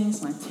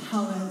giftings, my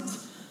talent,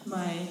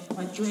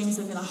 my dreams,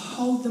 I'm going to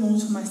hold them all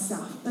to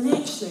myself. But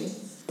actually,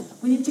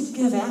 we need to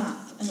give out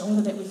in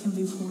order that we can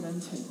be poured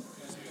into.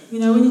 We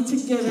need to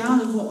give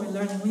out of what we're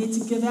learning. We need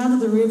to give out of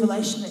the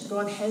revelation that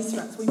God has for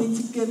us. We need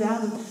to give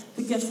out of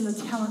the gifts and the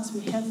talents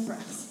we have for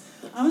us.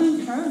 I want to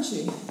encourage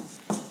you.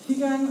 If you're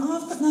going,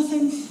 I've got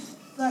nothing,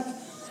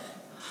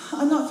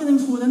 I'm not feeling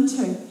poured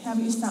into, how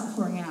about you start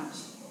pouring out?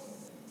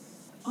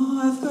 I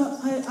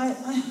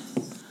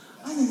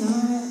don't know,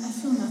 I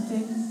feel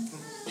nothing.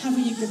 How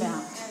about you give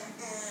out?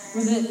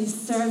 Whether it be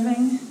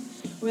serving,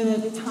 whether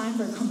it be time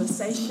for a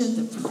conversation,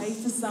 to pray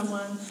for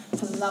someone,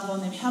 to love on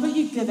them. How about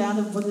you give out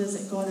of what it is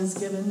that God has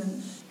given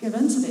and give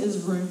into that there's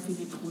room for you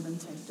to be poured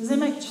into? Does that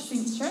make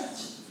sense,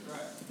 church?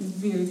 Be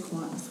very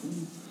quiet this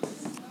morning.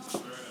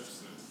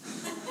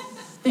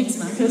 Thanks,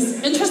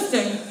 Marcus.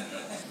 Interesting.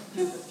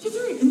 You're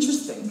very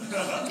interesting.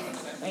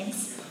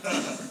 Thanks.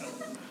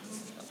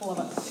 I love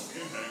it.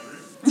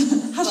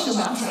 Hush your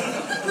mouth.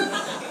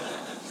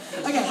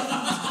 Okay.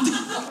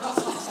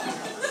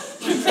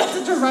 You have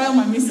to derail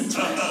my message.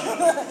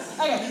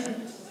 Okay.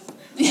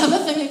 The other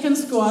thing that can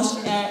squash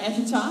our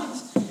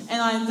appetite,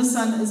 and this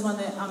one is one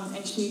that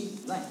actually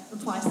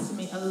applies to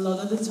me a lot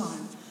of the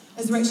time,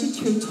 is we're actually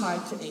too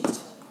tired to eat.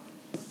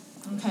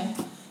 Okay.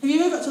 Have you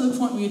ever got to the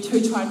point where you're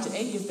too tired to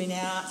eat? You've been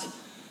out,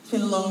 it's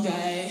been a long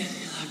day,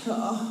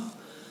 you're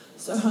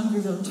so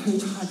hungry but I'm too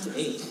tired to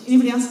eat.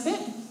 Anybody else fit?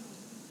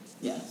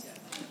 Yeah,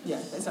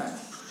 that's all right.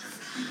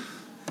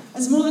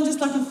 It's more than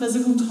just a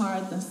physical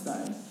tiredness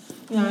though.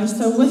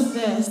 So with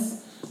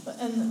this,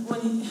 and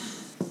when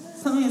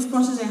something that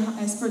squashes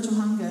our spiritual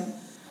hunger,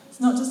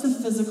 it's not just a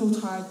physical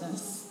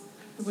tiredness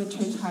that we're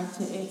too tired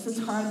to eat. It's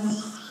a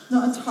tiredness,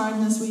 not a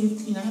tiredness where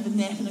you have a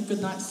nap and a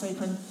good night's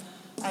sleep in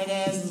 8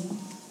 hours and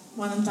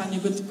one and done,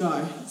 you're good to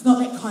go. It's not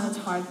that kind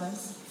of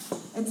tiredness.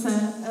 It's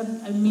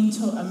a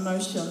mental,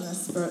 emotional, and a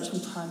spiritual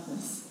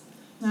tiredness.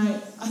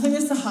 Now, I think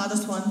it's the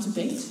hardest one to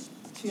beat,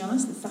 to be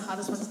honest. It's the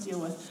hardest one to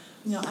deal with.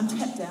 I'm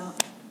tapped out.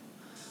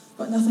 I've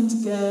got nothing to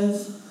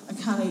give. I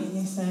can't eat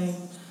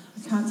anything.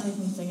 I can't take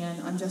anything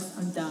in. I'm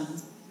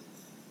done.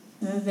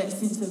 That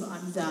sense of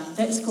I'm done.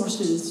 That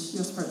squashes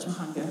your spiritual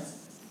hunger.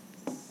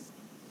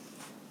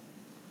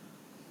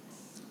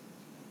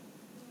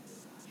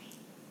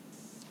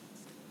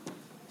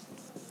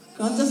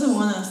 God doesn't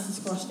want us to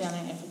squash down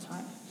our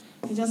appetite.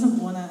 He doesn't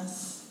want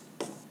us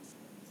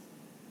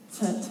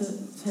to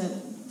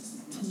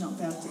not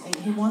be able to eat.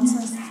 He wants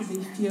us to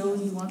be fueled.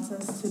 He wants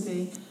us to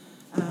be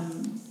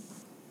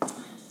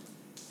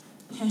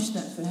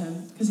passionate for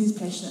him because he's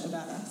passionate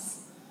about us.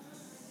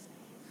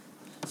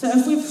 So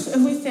if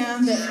we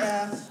found that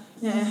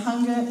our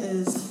hunger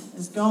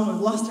is gone,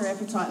 we've lost our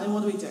appetite, then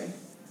what do we do?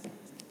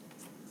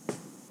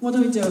 What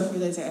do we do if we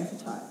lose our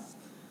appetite?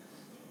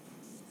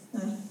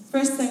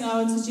 First thing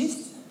I would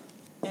suggest,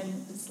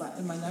 and it's like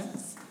in my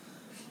notes,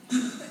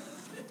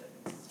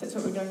 that's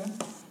what we're going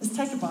with, is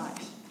take a bite.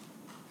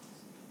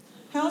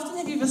 How often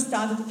have you ever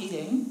started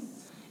eating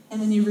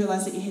and then you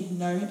realise that you had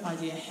no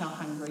idea how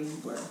hungry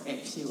you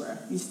actually were?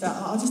 You start,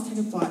 I'll just take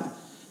a bite.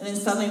 And then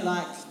suddenly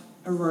like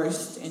a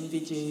roast and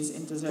veggies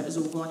and dessert is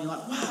all gone. You're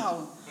like,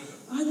 wow,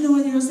 I had no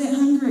idea I was that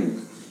hungry.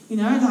 You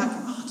know, like,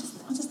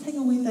 I'll just take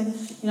a wee thing.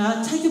 You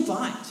know, take a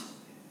bite.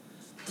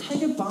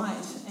 Take a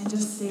bite and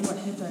just see what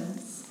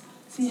happens.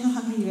 See how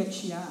hungry you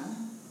actually are.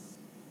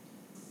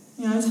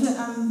 You know,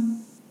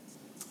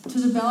 to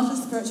develop a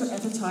spiritual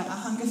appetite, a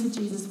hunger for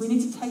Jesus, we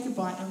need to take a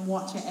bite and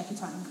watch our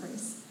appetite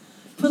increase.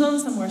 Put on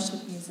some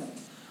worship music.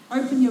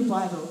 Open your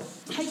Bible.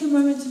 Take a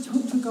moment to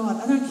talk to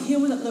God. I don't care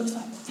what it looks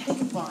like.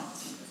 Take a bite.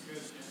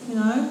 You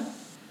know?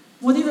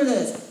 Whatever it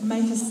is,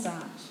 make a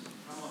start.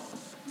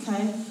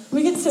 Okay?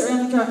 We can sit around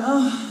and go,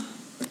 oh,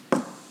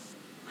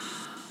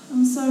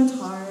 I'm so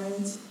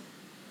tired.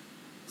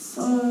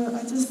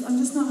 I'm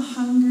just not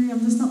hungry. I'm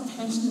just not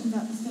passionate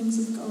about the things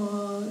of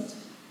God.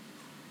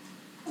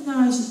 I know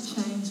I should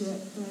change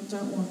it, but I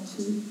don't want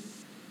to.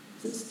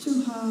 It's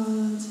too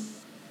hard.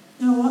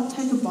 You know what?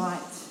 Take a bite.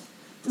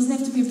 Doesn't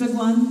have to be a big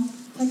one.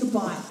 Take a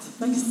bite.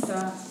 Make a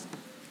start.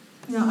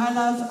 You know,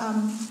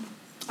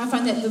 I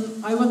find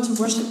that I want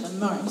to worship the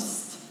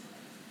most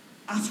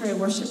after our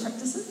worship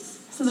practices.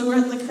 So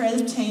the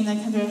creative team, they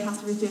come to our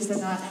house every Thursday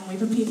night and we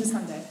prepare for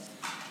Sunday.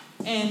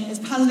 And as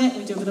part of that,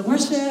 we do a bit of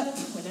worship,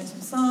 we learn some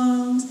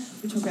songs,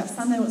 we talk about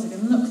Sunday, what's it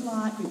going to look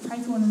like, we pray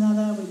for one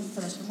another, we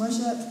finish in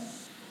worship.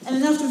 And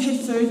then after we've had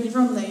food and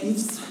everyone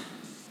leaves,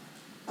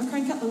 I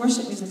crank up the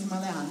worship music in my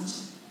lounge.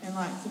 And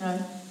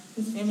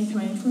the family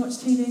come in, can we watch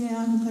TV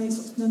now?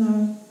 Please?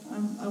 No,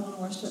 I want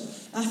to worship.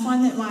 And I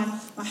find that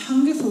my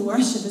hunger for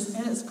worship is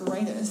at its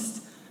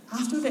greatest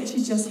after we've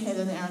actually just had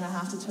an hour and a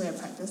half to 2 hour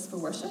practice for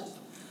worship.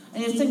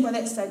 And you'd think by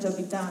that stage I'll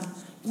be done.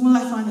 But what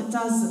I find it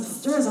does is it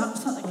stirs up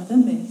something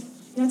within me.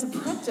 You know, it's a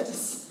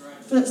practice.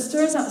 But it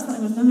stirs up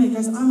something within me. It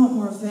goes, I want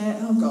more of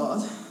that. Oh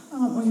God, I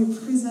want more of your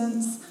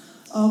presence.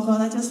 Oh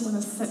God, I just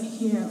want to sit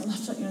here and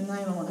lift up your name.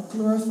 I want to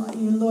glorify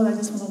you. Lord, I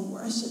just want to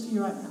worship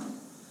you right now.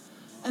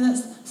 And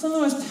it's some of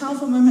the most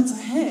powerful moments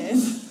I have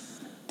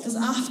is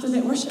after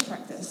that worship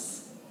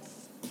practice.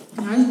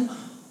 You know,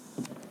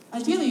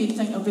 ideally you'd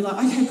think I'd be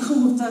like, okay,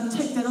 cool,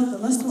 take that off the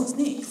list, what's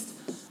next?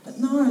 But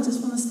no, I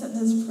just want to sit in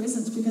his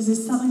presence because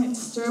there's something that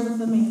stirred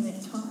within me in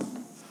that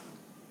time.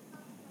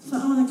 So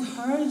I want to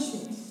encourage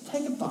you,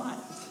 take a bite.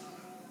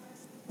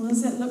 What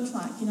does that look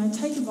like? You know,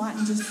 take a bite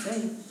and just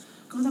see.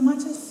 God, I might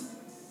just,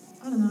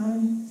 I don't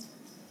know,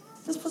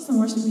 just put some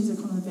worship music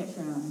on in the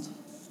background.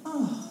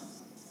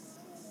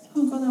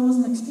 Oh God, I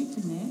wasn't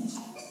expecting that.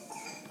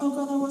 Oh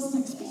God, I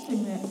wasn't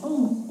expecting that.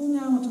 Oh,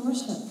 now I want to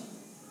worship.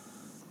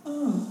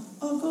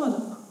 Oh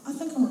God, I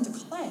think I want to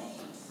clap.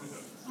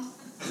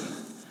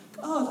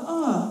 God,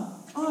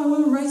 I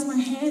want to raise my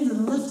hands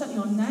and lift up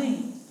your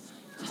name.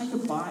 Take a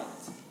bite.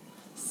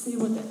 See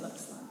what that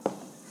looks like.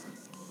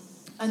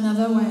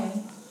 Another way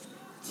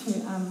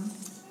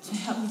to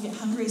help you get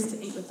hungry is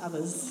to eat with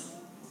others.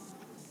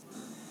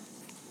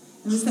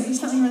 And there's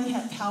something really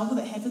powerful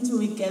that happens when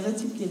we gather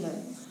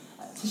together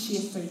to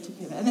share food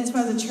together. And that's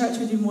why as a church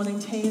we do morning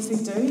tea as we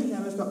do. You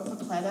know, we've got a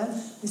platter,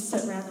 we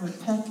sit around and we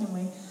pick and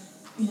we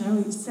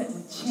sit and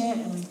we chat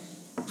and we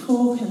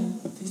talk and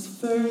there's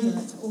food and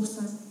it's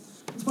awesome.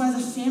 It's why as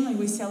a family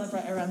we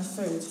celebrate around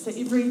food. So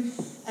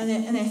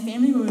in our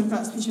family when we've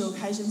got special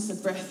occasions, so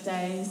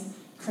birthdays,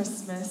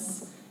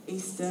 Christmas,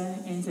 Easter,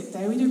 Anzac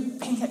Day, we do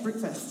pancake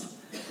breakfast.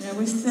 You know,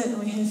 we sit and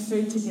we have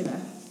food together.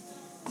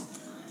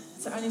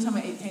 It's the only time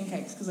I eat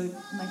pancakes because I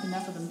make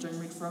enough of them during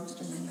Red Frogs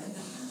during the day.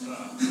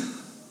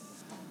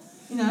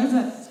 You know,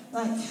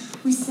 but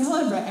we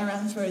celebrate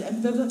around food,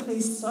 and biblically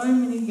so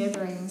many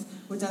gatherings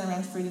were done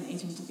around food and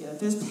eating together.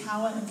 There's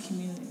power in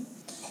community.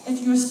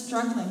 If you're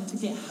struggling to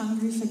get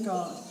hungry for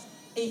God,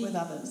 eat with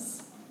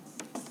others.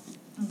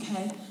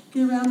 Okay?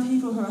 Get around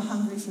people who are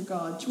hungry for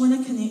God. Join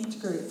a connect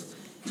group.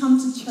 Come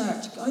to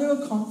church. Go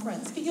to a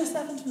conference. Get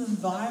yourself into an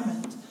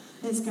environment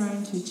that's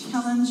going to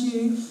challenge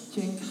you,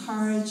 to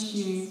encourage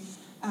you,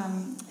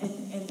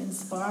 and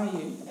inspire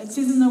you. It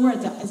says in the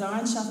Word that as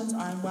iron sharpens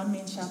iron, one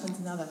man sharpens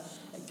another.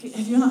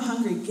 If you're not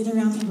hungry, get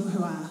around people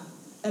who are.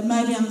 It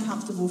may be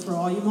uncomfortable for a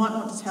while. You might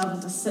want to tell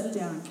them to sit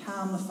down and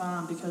calm the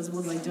farm because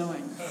what are they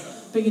doing?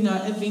 But you know,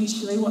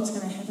 eventually what's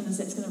going to happen is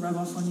that's going to rub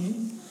off on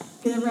you.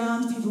 Get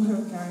around people who are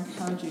going to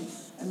encourage you.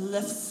 It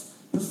lifts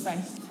your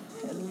faith.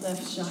 It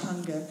lifts your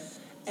hunger.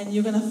 And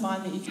you're going to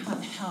find that you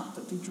can't help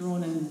but be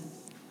drawn in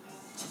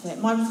to that.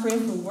 My prayer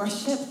for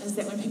worship is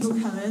that when people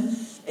come in,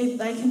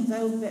 they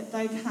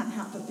can't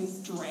help but be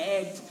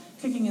dragged,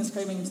 kicking and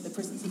screaming into the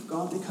presence of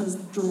God because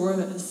the draw of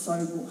it is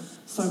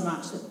so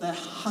much that the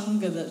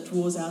hunger that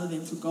draws out of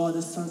them for God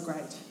is so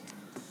great.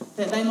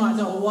 That they might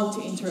not want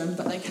to enter in,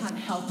 but they can't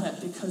help it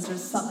because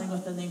there's something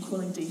within them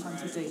calling deep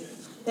unto deep.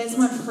 That's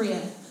my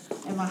prayer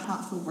and my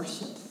heart for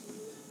worship.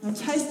 And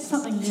taste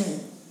something new.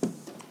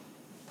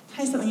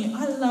 Taste something new.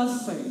 I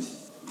love food.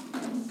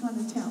 I'm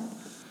going to tell.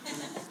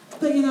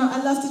 But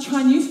I love to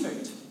try new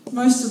food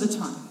most of the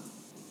time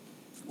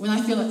when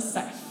I feel it's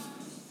safe.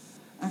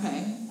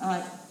 Okay,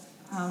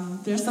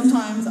 there are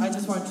sometimes I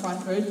just won't try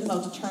food because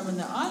I'll determine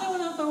that I don't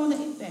know if I want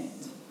to eat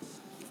that.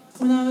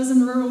 When I was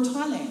in rural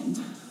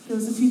Thailand, there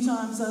was a few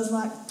times I was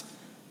like,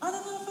 I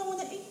don't know if I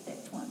want to eat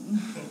that one.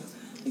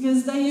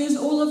 Because they use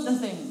all of the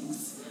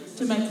things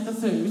to make the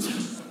food.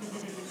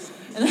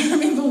 And I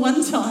remember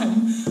one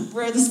time,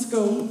 we're at a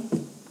school.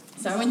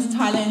 So I went to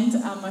Thailand,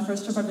 my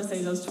first trip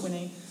overseas, I was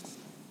 22,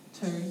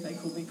 they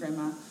called me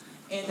grandma.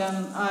 And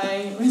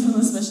I went on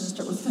this mission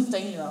trip with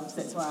 15-year-olds,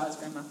 that's why I was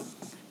grandma.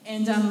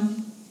 And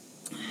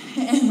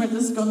we're at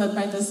this school and they'd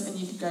made this, and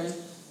you could go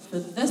for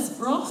this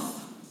broth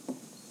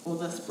or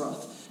this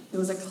broth. There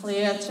was a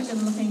clear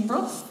chicken-looking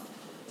broth,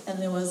 and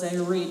there was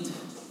a red,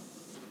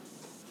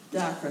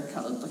 darker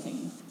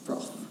coloured-looking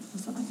broth. I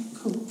was like, okay,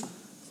 cool.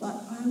 It's like,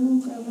 I will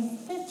go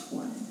with that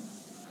one,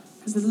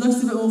 because it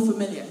looks a bit more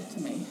familiar to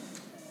me.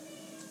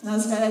 And I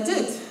was glad I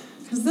did,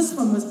 because this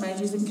one was made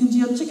using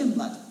congealed chicken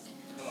blood.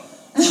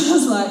 And I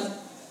was like,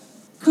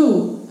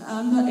 cool,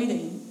 I'm not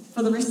eating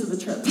for the rest of the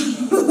trip.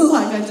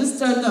 I just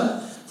don't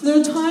know. So there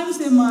are times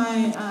when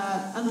my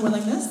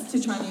unwillingness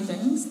to try new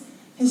things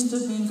has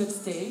stood me in good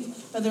stead,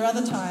 but there are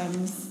other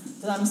times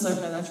that I'm so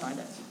glad I tried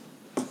it.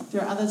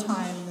 There are other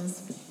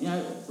times,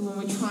 when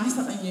we try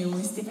something new, when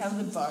we step out of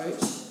the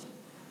boat,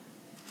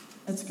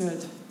 it's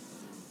good.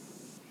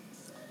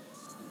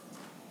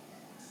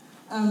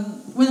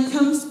 When it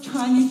comes to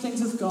trying new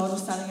things with God or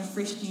starting a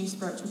fresh new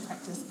spiritual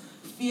practice,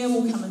 fear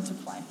will come into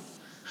play.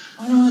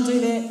 I don't want to do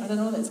that. I don't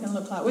know what that's going to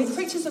look like. We're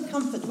creatures of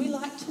comfort. We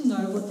like to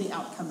know what the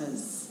outcome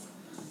is.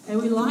 Okay,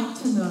 we like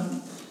to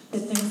know that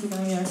things are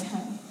going to be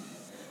okay.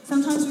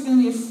 Sometimes we're going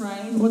to be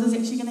afraid, what is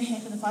actually going to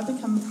happen if I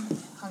become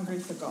hungry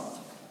for God?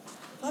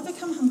 If I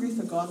become hungry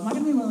for God, am I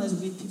going to be one of those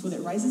weird people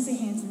that raises their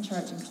hands in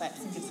church and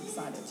claps and gets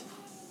excited?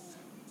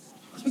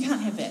 Because we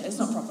can't have that. It's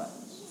not proper.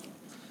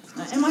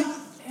 Am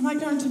I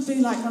going to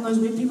be like one of those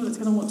weird people that's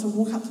going to want to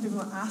walk up to people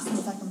and ask them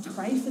if I can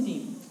pray for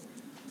them?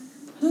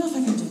 I don't know if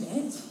I can do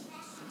that.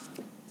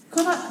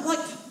 Because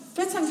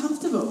that's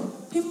uncomfortable.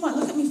 People might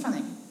look at me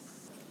funny.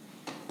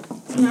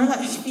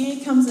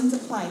 Fear comes into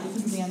play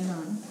because of the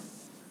unknown.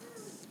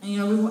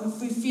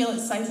 And we feel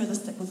it's safer to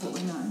stick with what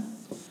we know.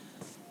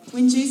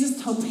 When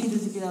Jesus told Peter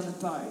to get out of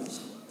the boat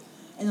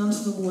and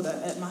onto the water,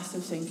 it must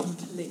have seemed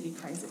completely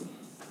crazy.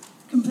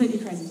 Completely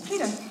crazy.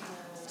 Peter,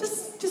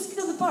 just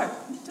get out of the boat.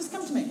 Just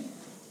come to me.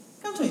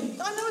 Come to me.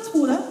 I know it's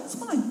water. It's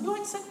fine. You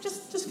won't sink.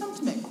 Just come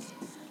to me.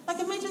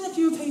 Imagine if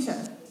you were Peter.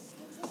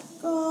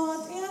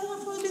 God, I don't know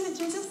if I want to do that,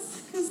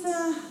 Jesus, because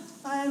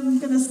I'm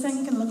going to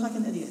sink and look like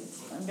an idiot.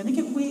 I'm going to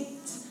get wet.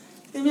 It's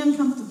going to be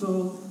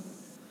uncomfortable.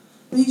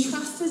 But he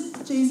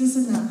trusted Jesus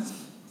enough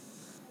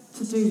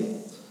to do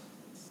that.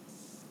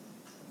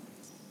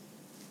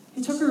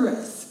 He took a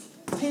risk.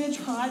 Peter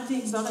tried the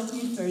exotic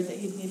new food that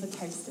he'd never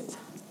tasted.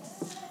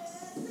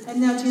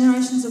 And now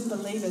generations of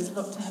believers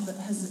look to him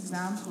as his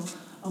example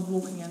of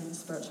walking in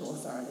spiritual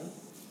authority.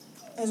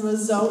 As a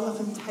result of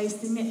him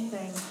tasting that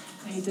thing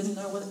that he didn't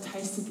know what it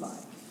tasted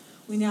like,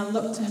 we now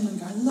look to him and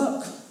go,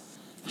 look,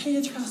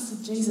 Peter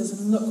trusted Jesus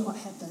and look what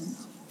happened.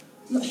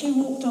 Look, he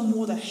walked on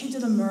water. He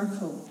did a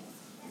miracle.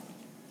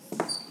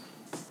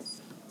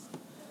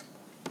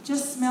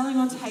 Just smelling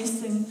or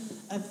tasting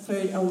of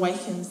food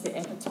awakens the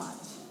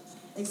appetite.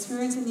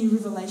 Experiencing new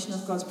revelation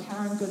of God's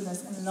power and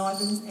goodness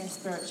enlivens our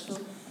spiritual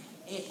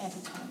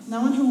appetite. No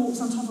one who walks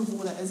on top of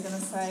water is going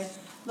to say,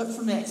 look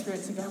from that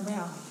experience and go,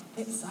 wow,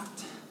 that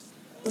sucked.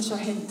 Wish I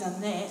hadn't done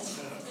that.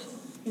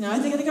 They're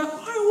going to go,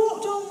 I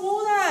walked on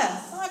water.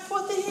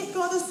 What the heck?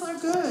 God is so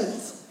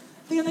good.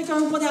 They're going to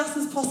go, what else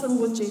is possible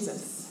with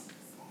Jesus?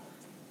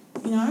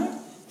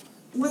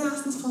 What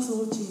else is possible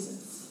with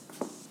Jesus?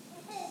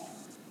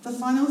 The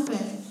final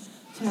thing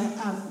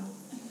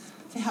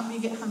to help me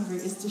get hungry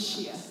is to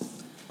share.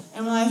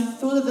 And when I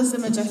thought of this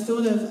image, I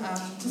thought of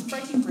just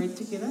breaking bread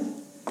together.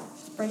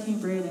 Just breaking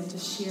bread and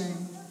just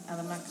sharing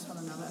amongst one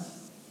another.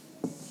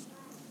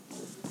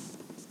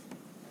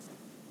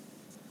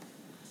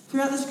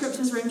 Throughout the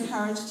scriptures, we're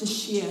encouraged to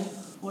share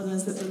what it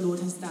is that the Lord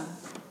has done.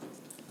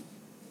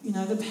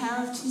 The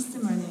power of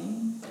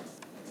testimony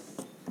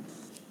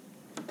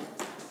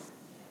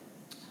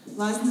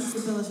lies in its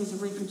ability to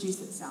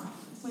reproduce itself.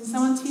 When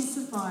someone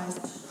testifies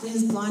that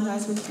his blind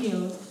eyes were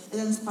healed, it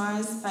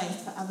inspires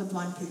faith for other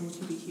blind people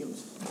to be healed.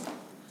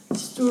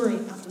 Story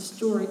after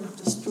story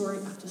after story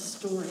after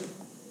story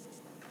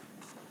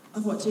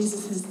of what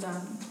Jesus has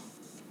done.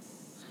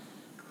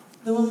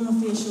 The woman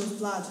with the issue of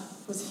blood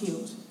was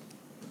healed.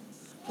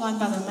 Blind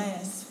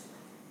Bartimaeus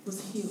was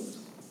healed.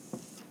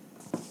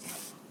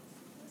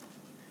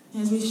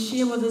 And as we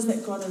share what it is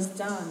that God has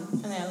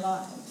done in our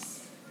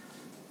lives,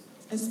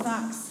 it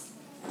sparks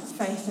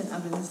faith in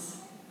others.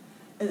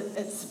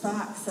 It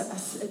sparks,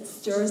 it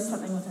stirs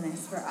something within our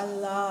spirit. I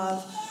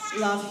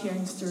love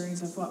hearing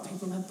stories of what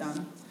people have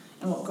done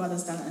and what God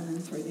has done in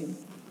and through them.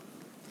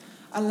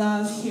 I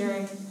love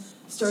hearing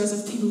stories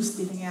of people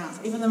stepping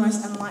out, even the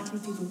most unlikely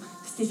people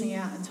stepping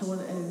out into what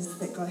it is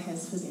that God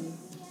has for them.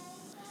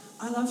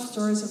 I love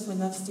stories of when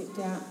they've stepped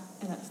out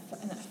and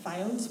it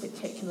failed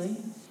spectacularly,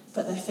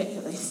 but the fact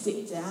that they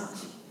stepped out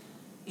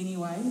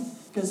anyway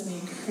gives me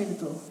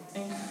incredible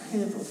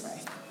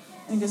faith,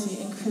 and gives me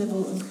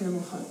incredible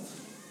hope.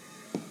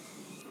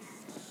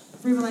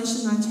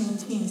 Revelation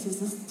 19:10 says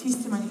the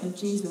testimony of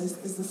Jesus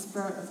is the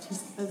spirit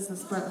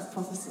of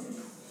prophecy.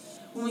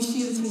 When we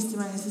share the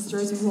testimonies, the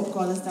stories of what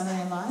God has done in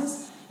our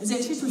lives, it's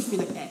actually a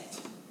prophetic act.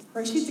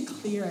 We're actually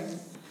declaring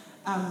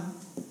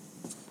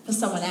for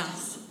someone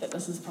else that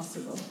this is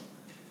possible.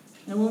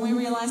 And when we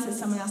realise that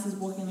someone else is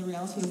walking in the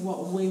reality of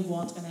what we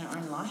want in our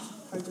own life,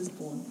 hope is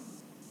born.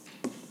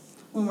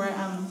 When we're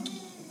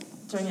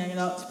doing young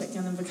adults back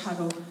down in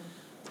Invercargill,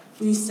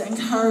 we used to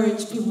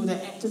encourage people to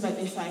activate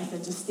their faith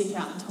and just step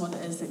out into what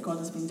it is that God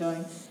has been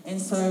doing. And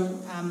so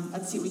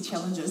I'd set me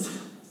challenges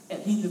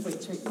at the end of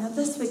week 3. Now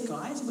this week,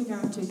 guys, we're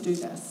going to do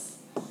this.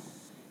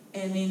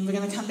 And then we're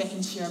going to come back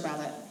and share about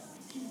it.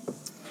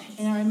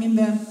 And I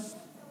remember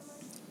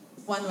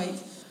one week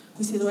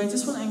we said, I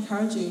just want to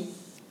encourage you,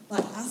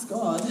 ask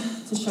God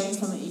to show you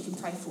something that you can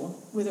pray for,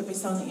 whether it be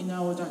something that you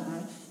know or don't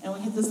know. And we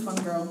had this one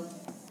girl,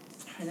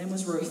 her name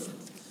was Ruth,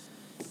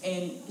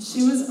 and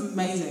she was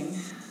amazing,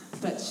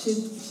 but she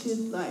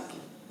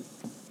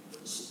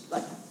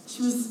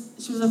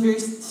was a very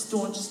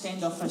staunch,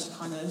 standoffish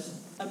kind of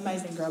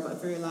amazing girl,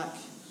 but very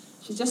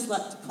she just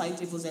liked to play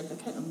devil's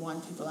advocate and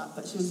wind people up,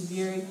 but she was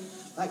very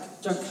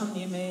don't come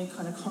near me,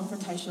 kind of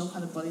confrontational,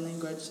 kind of body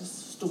language,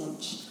 just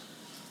staunch.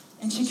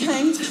 And she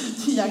came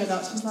to young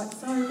adults. She's like,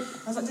 so,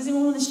 I was like, does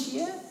anyone want to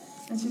share?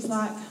 And she's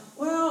like,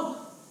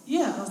 well,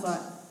 yeah. I was like,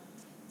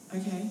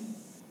 okay.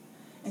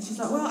 And she's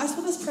like, well, I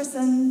saw this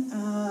person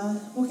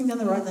walking down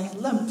the road and they had a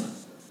limp.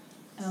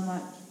 And I'm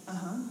like,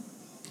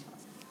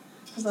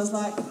 Because I was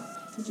like,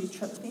 did you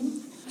trip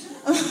them?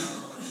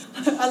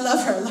 I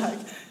love her,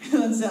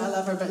 I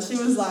love her, but she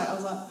was I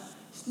was like,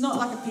 she's not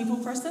like a people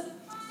person.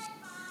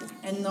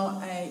 And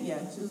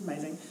she was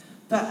amazing.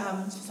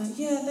 But she's like,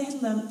 yeah, they had a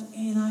limp,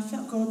 and I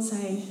felt God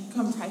say,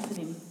 go and pray for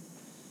them.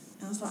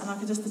 And I was like, and I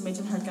could just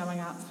imagine her going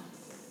up,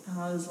 and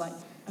I was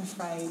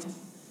afraid.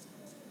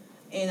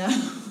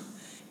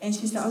 And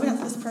she said, I went up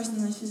to this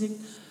person, and she said,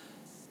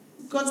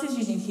 God says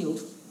you need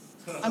healed.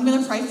 I'm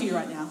going to pray for you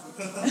right now.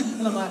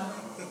 And I'm like,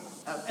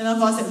 and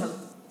I said,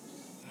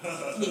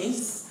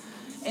 yes.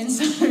 And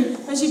so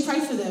she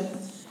prayed for them,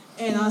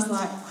 and I was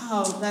like,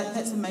 oh,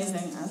 that's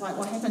amazing. I was like,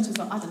 what happened? She's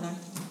like, I don't know.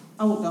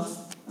 I walked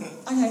off.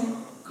 Okay.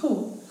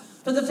 Cool.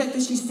 But the fact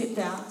that she stepped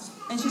out,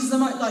 and she's the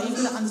most, you've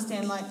got to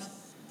understand,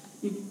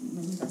 you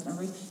guys know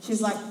Ruth,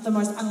 she's the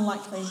most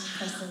unlikely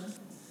person.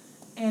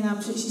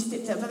 And she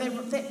stepped out, but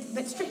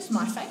that stretched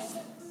my faith.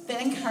 That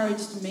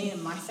encouraged me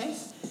in my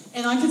faith.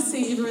 And I could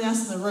see everyone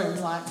else in the room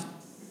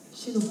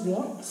she did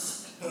what?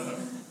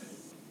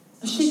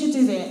 If she could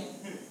do that,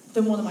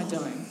 then what am I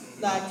doing?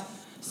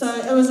 So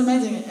it was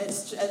amazing.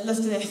 It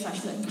lifted our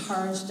faith, it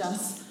encouraged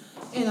us.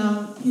 And,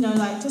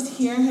 just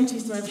hearing her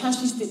testimony of how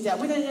she stepped out.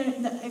 We don't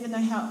even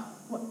know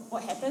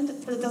what happened,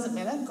 but it doesn't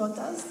matter. God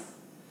does.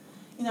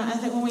 I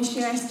think when we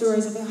share our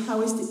stories about how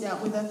we stepped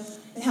out,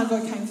 and how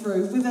God came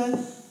through, whether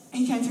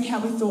He came through how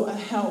we thought or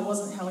how it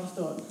wasn't how we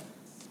thought,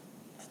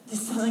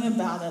 there's something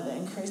about it that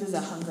increases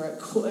our hunger. It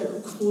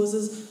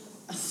causes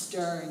a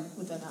stirring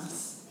within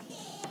us.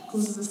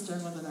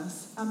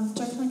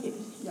 Joe, can I get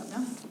you up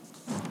now?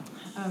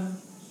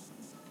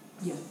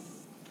 Yeah.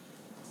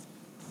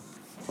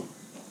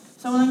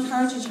 So I want to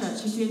encourage you,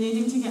 church, if you're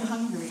needing to get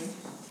hungry,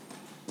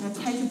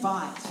 take a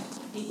bite,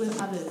 eat with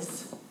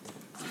others,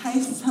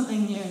 taste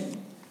something new,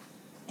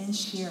 and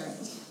share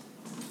it.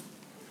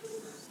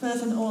 But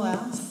if in all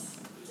else,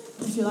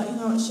 if you're you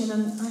know what,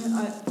 Shannon,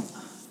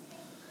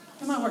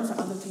 I might work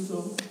for other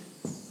people.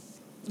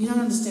 You don't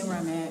understand where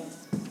I'm at.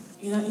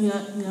 You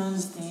don't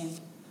understand.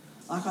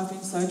 I've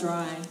been so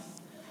dry.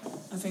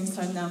 I've been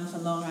so numb for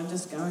long. I'm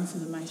just going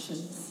through the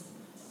motions.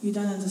 You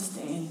don't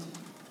understand.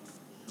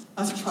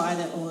 I've tried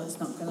it all, it's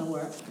not going to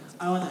work.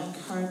 I want to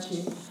encourage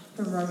you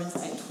from Romans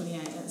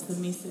 8:28. It's the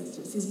message.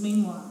 It says,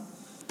 meanwhile,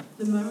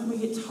 the moment we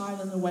get tired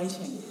in the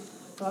waiting,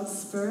 God's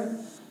Spirit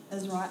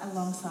is right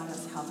alongside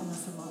us, helping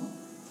us along.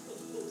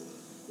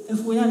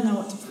 If we don't know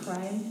what to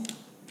pray,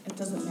 it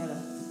doesn't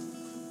matter.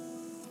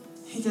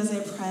 He does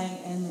our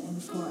praying in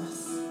and for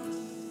us,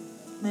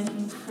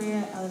 making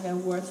prayer out of our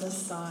wordless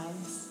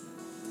sighs,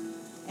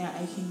 our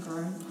aching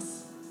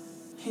groans.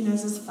 He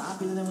knows us far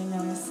better than we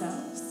know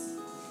ourselves.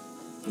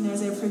 He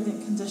knows our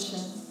pregnant condition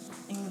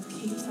and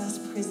keeps us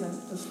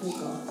present before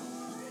God.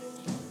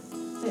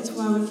 That's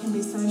why we can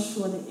be so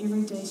sure that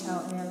every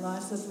detail in our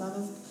lives of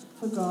love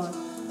for God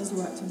is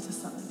worked into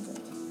something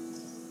good.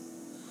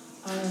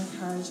 I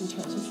encourage you,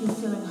 church, if you're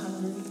feeling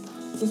hungry,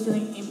 if you're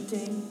feeling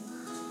empty,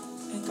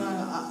 and going,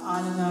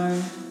 I don't know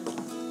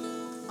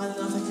if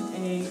I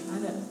can eat,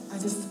 I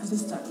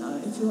just don't know.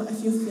 If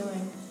you're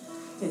feeling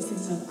that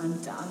sense of I'm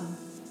done,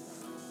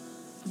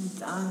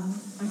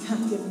 I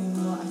can't give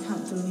anymore, I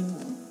can't do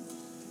anymore,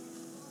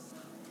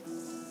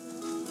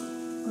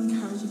 I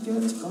encourage you, give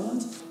it to God.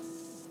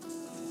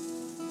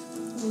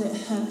 Let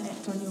Him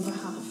act on your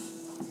behalf.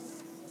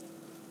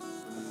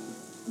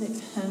 Let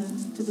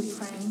him do the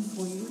praying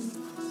for you.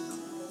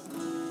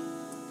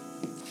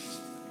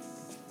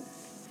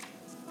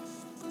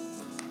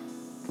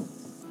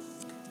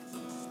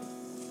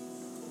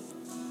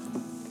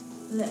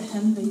 Let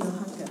him be your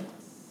hunger.